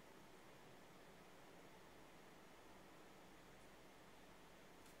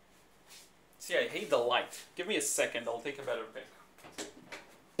 See, I hate the light. Give me a second, I'll take a better pic.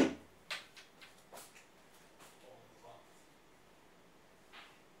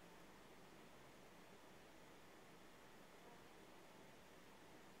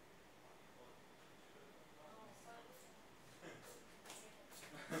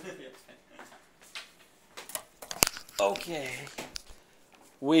 Okay,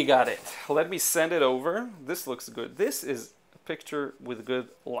 we got it. Let me send it over. This looks good. This is a picture with good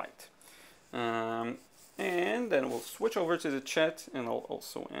light. And then we'll switch over to the chat and I'll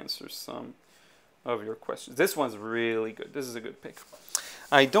also answer some of your questions. This one's really good. This is a good pick.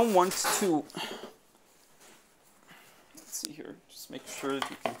 I don't want to... Let's see here. Just make sure that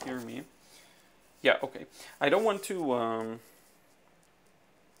you can hear me. Yeah, okay. I don't want to...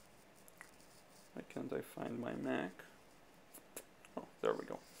 Why can't I find my Mac? Oh, there we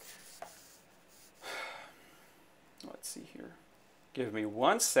go. Let's see here. Give me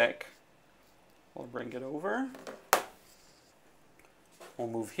 1 sec. I'll bring it over. We'll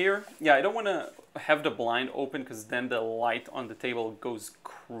move here. Yeah, I don't want to have the blind open because then the light on the table goes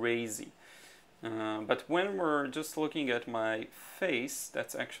crazy. But when we're just looking at my face,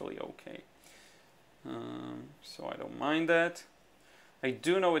 that's actually okay. So I don't mind that. I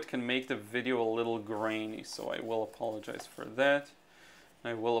do know it can make the video a little grainy, so I will apologize for that.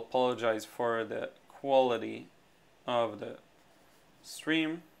 I will apologize for the quality of the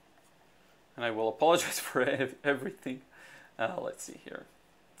stream. And I will apologize for everything. Let's see here.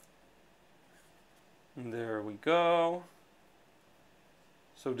 And there we go.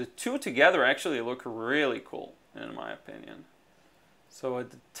 So the two together actually look really cool, in my opinion. So at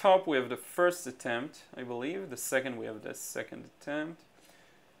the top we have the first attempt, I believe. The second we have the second attempt.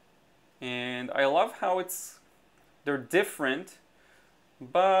 And I love how they're different,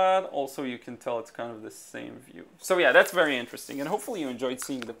 but also you can tell it's kind of the same view. So yeah, that's very interesting, and hopefully you enjoyed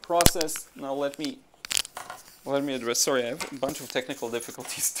seeing the process. Now let me address, sorry, I have a bunch of technical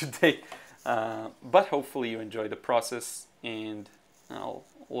difficulties today, but hopefully you enjoyed the process, and I'll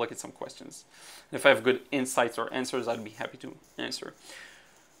look at some questions. If I have good insights or answers, I'd be happy to answer.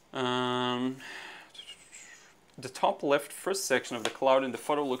 The top left first section of the cloud in the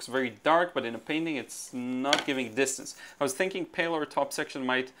photo looks very dark, but in a painting it's not giving distance. I was thinking paler top section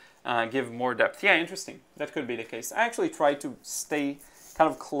might give more depth. Yeah, interesting. That could be the case. I actually tried to stay kind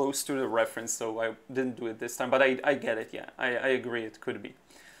of close to the reference, so I didn't do it this time, but I get it, yeah. I agree, it could be.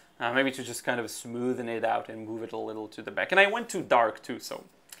 maybe to just kind of smoothen it out and move it a little to the back. And I went too dark too, so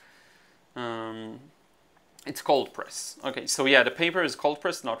it's cold press. Okay, so yeah, the paper is cold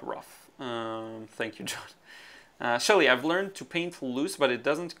press, not rough. Thank you, John. Shelly, I've learned to paint loose, but it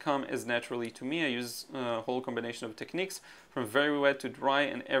doesn't come as naturally to me. I use a whole combination of techniques, from very wet to dry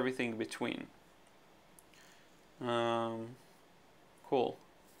and everything between. Cool.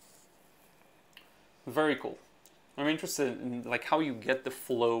 Very cool. I'm interested in like how you get the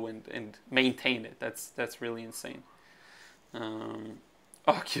flow and maintain it. That's really insane.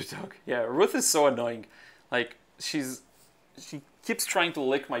 Oh, cute dog. Yeah, Ruth is so annoying. Like she keeps trying to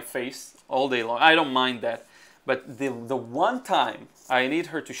lick my face all day long. I don't mind that. But the one time I need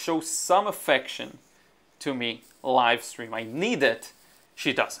her to show some affection to me live stream, I need it,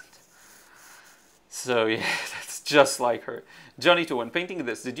 she doesn't. So yeah, that's just like her. Johnny, too, when painting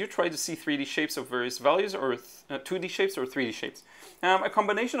this, did you try to see 3D shapes of various values, or 2D shapes or 3D shapes? A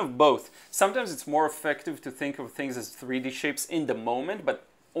combination of both. Sometimes it's more effective to think of things as 3D shapes in the moment, but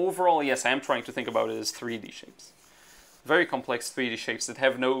overall, yes, I am trying to think about it as 3D shapes. Very complex 3D shapes that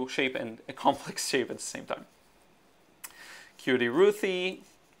have no shape and a complex shape at the same time. Cutie Ruthie.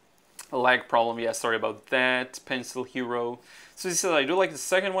 A lag problem, yeah, sorry about that. Pencil Hero. So he said, I do like the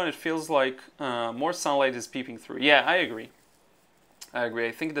second one. It feels like more sunlight is peeping through. Yeah, I agree. I agree.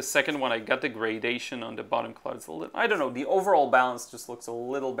 I think the second one, I got the gradation on the bottom clouds a little. I don't know. The overall balance just looks a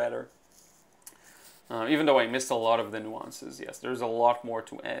little better. Even though I missed a lot of the nuances. Yes, there's a lot more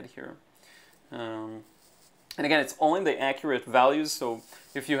to add here. And again, it's only the accurate values. So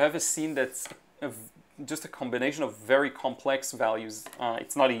if you have a scene that's just a combination of very complex values,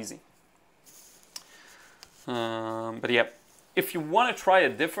 it's not easy. But yeah, if you want to try a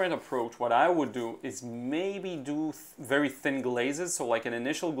different approach, what I would do is maybe do very thin glazes. So like an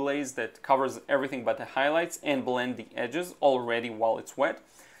initial glaze that covers everything but the highlights and blend the edges already while it's wet.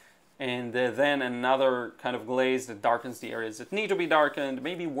 And then another kind of glaze that darkens the areas that need to be darkened.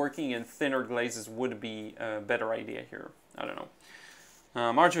 Maybe working in thinner glazes would be a better idea here. I don't know.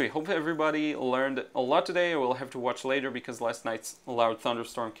 Marjorie, hope everybody learned a lot today. I will have to watch later because last night's loud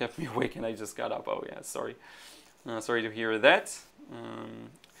thunderstorm kept me awake and I just got up. Oh yeah, sorry. Sorry to hear that.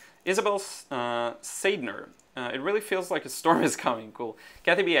 Isabel Sadner. It really feels like a storm is coming. Cool.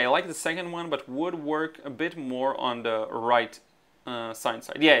 Kathy B, I like the second one, but would work a bit more on the right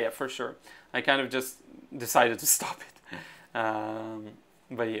side. Yeah, for sure. I kind of just decided to stop it.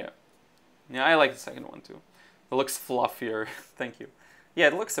 But yeah. Yeah, I like the second one too. It looks fluffier. Thank you. Yeah,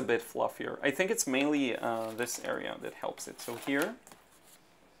 it looks a bit fluffier. I think it's mainly this area that helps it. So here,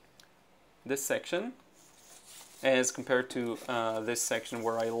 this section, as compared to this section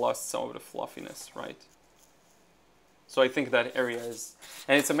where I lost some of the fluffiness, right? So I think that area is...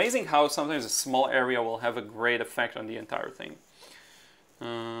 And it's amazing how sometimes a small area will have a great effect on the entire thing.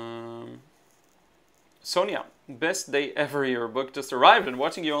 Sonia, best day ever. Your book just arrived and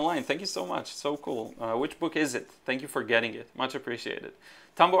watching you online. Thank you so much. So cool. Which book is it? Thank you for getting it. Much appreciated.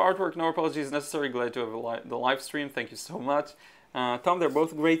 Tombo artwork, no apologies necessary. Glad to have the live stream. Thank you so much. Tom, they're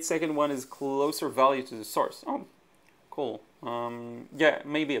both great. Second one is closer value to the source. Oh, cool. Yeah,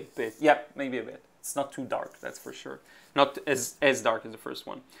 maybe a bit. Yeah, maybe a bit. It's not too dark, that's for sure. Not as dark as the first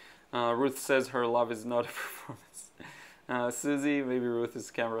one. Ruth says her love is not a performance. Susie, maybe Ruth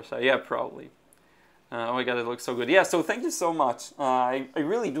is camera shy. Yeah, probably. Oh my god, it looks so good. Yeah, so thank you so much. I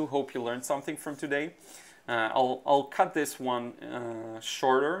really do hope you learned something from today. I'll cut this one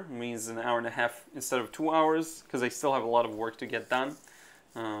shorter, means an hour and a half instead of 2 hours, because I still have a lot of work to get done.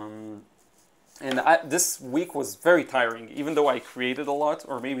 And this week was very tiring, even though I created a lot,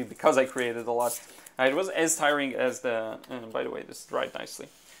 or maybe because I created a lot. It was as tiring as the... by the way, this dried nicely.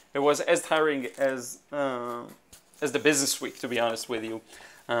 It was as tiring as the business week, to be honest with you.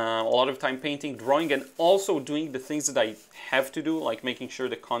 A lot of time painting, drawing, and also doing the things that I have to do, like making sure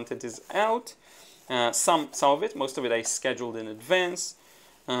the content is out. Some of it, most of it I scheduled in advance.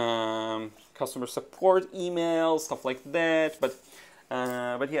 Customer support emails, stuff like that. But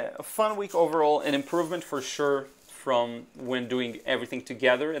yeah, a fun week overall, an improvement for sure from when doing everything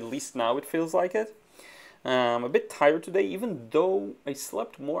together. At least now it feels like it. I'm a bit tired today, even though I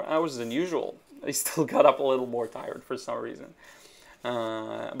slept more hours than usual. I still got up a little more tired for some reason.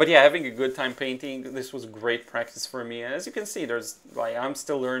 But yeah, having a good time painting, this was great practice for me. And as you can see, I'm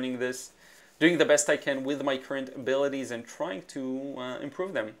still learning this, doing the best I can with my current abilities and trying to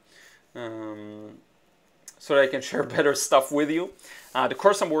improve them. So that I can share better stuff with you. The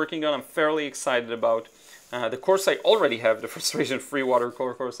course I'm working on, I'm fairly excited about. The course I already have, the frustration-free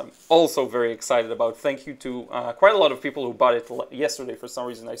watercolor course, I'm also very excited about. Thank you to quite a lot of people who bought it yesterday. For some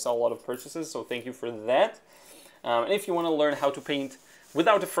reason, I saw a lot of purchases, so thank you for that. And if you want to learn how to paint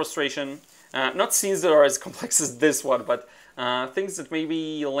without the frustration. Not scenes that are as complex as this one, but things that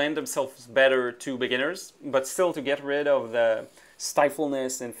maybe lend themselves better to beginners, but still to get rid of the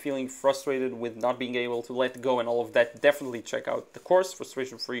stifleness and feeling frustrated with not being able to let go and all of that. Definitely check out the course,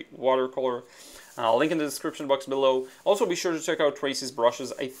 Frustration-Free Watercolor. Link in the description box below. Also be sure to check out Tracy's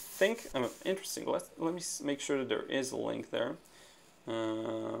brushes. I think, interesting, let me make sure that there is a link there.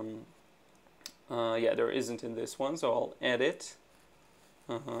 Yeah, there isn't in this one, so I'll add it.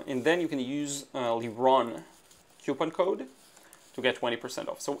 And then you can use Liron coupon code to get 20%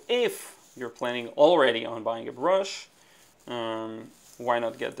 off. So if you're planning already on buying a brush, why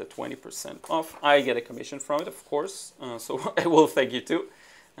not get the 20% off? I get a commission from it, of course, so I will thank you too.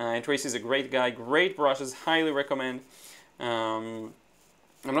 And Tracy's a great guy, great brushes, highly recommend. I'm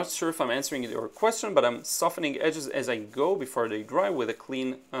not sure if I'm answering your question, but I'm softening edges as I go before they dry with a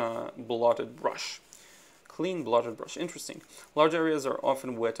clean blotted brush. Clean blotted brush, interesting. Large areas are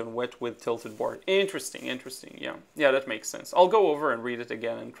often wet and wet with tilted board. Interesting, interesting, yeah. Yeah, that makes sense. I'll go over and read it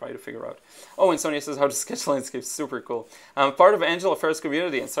again and try to figure out. Oh, and Sonia says how to sketch landscapes, super cool. I'm part of Angela Fair's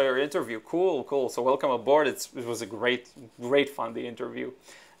community and saw your interview. Cool, cool. So welcome aboard. It was a great fun, the interview.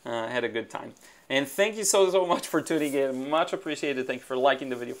 I had a good time. And thank you so much for tuning in. Much appreciated. Thank you for liking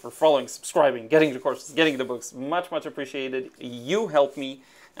the video, for following, subscribing, getting the courses, getting the books. Much appreciated. You help me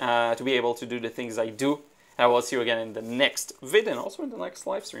to be able to do the things I do. I will see you again in the next vid and also in the next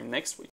live stream next week.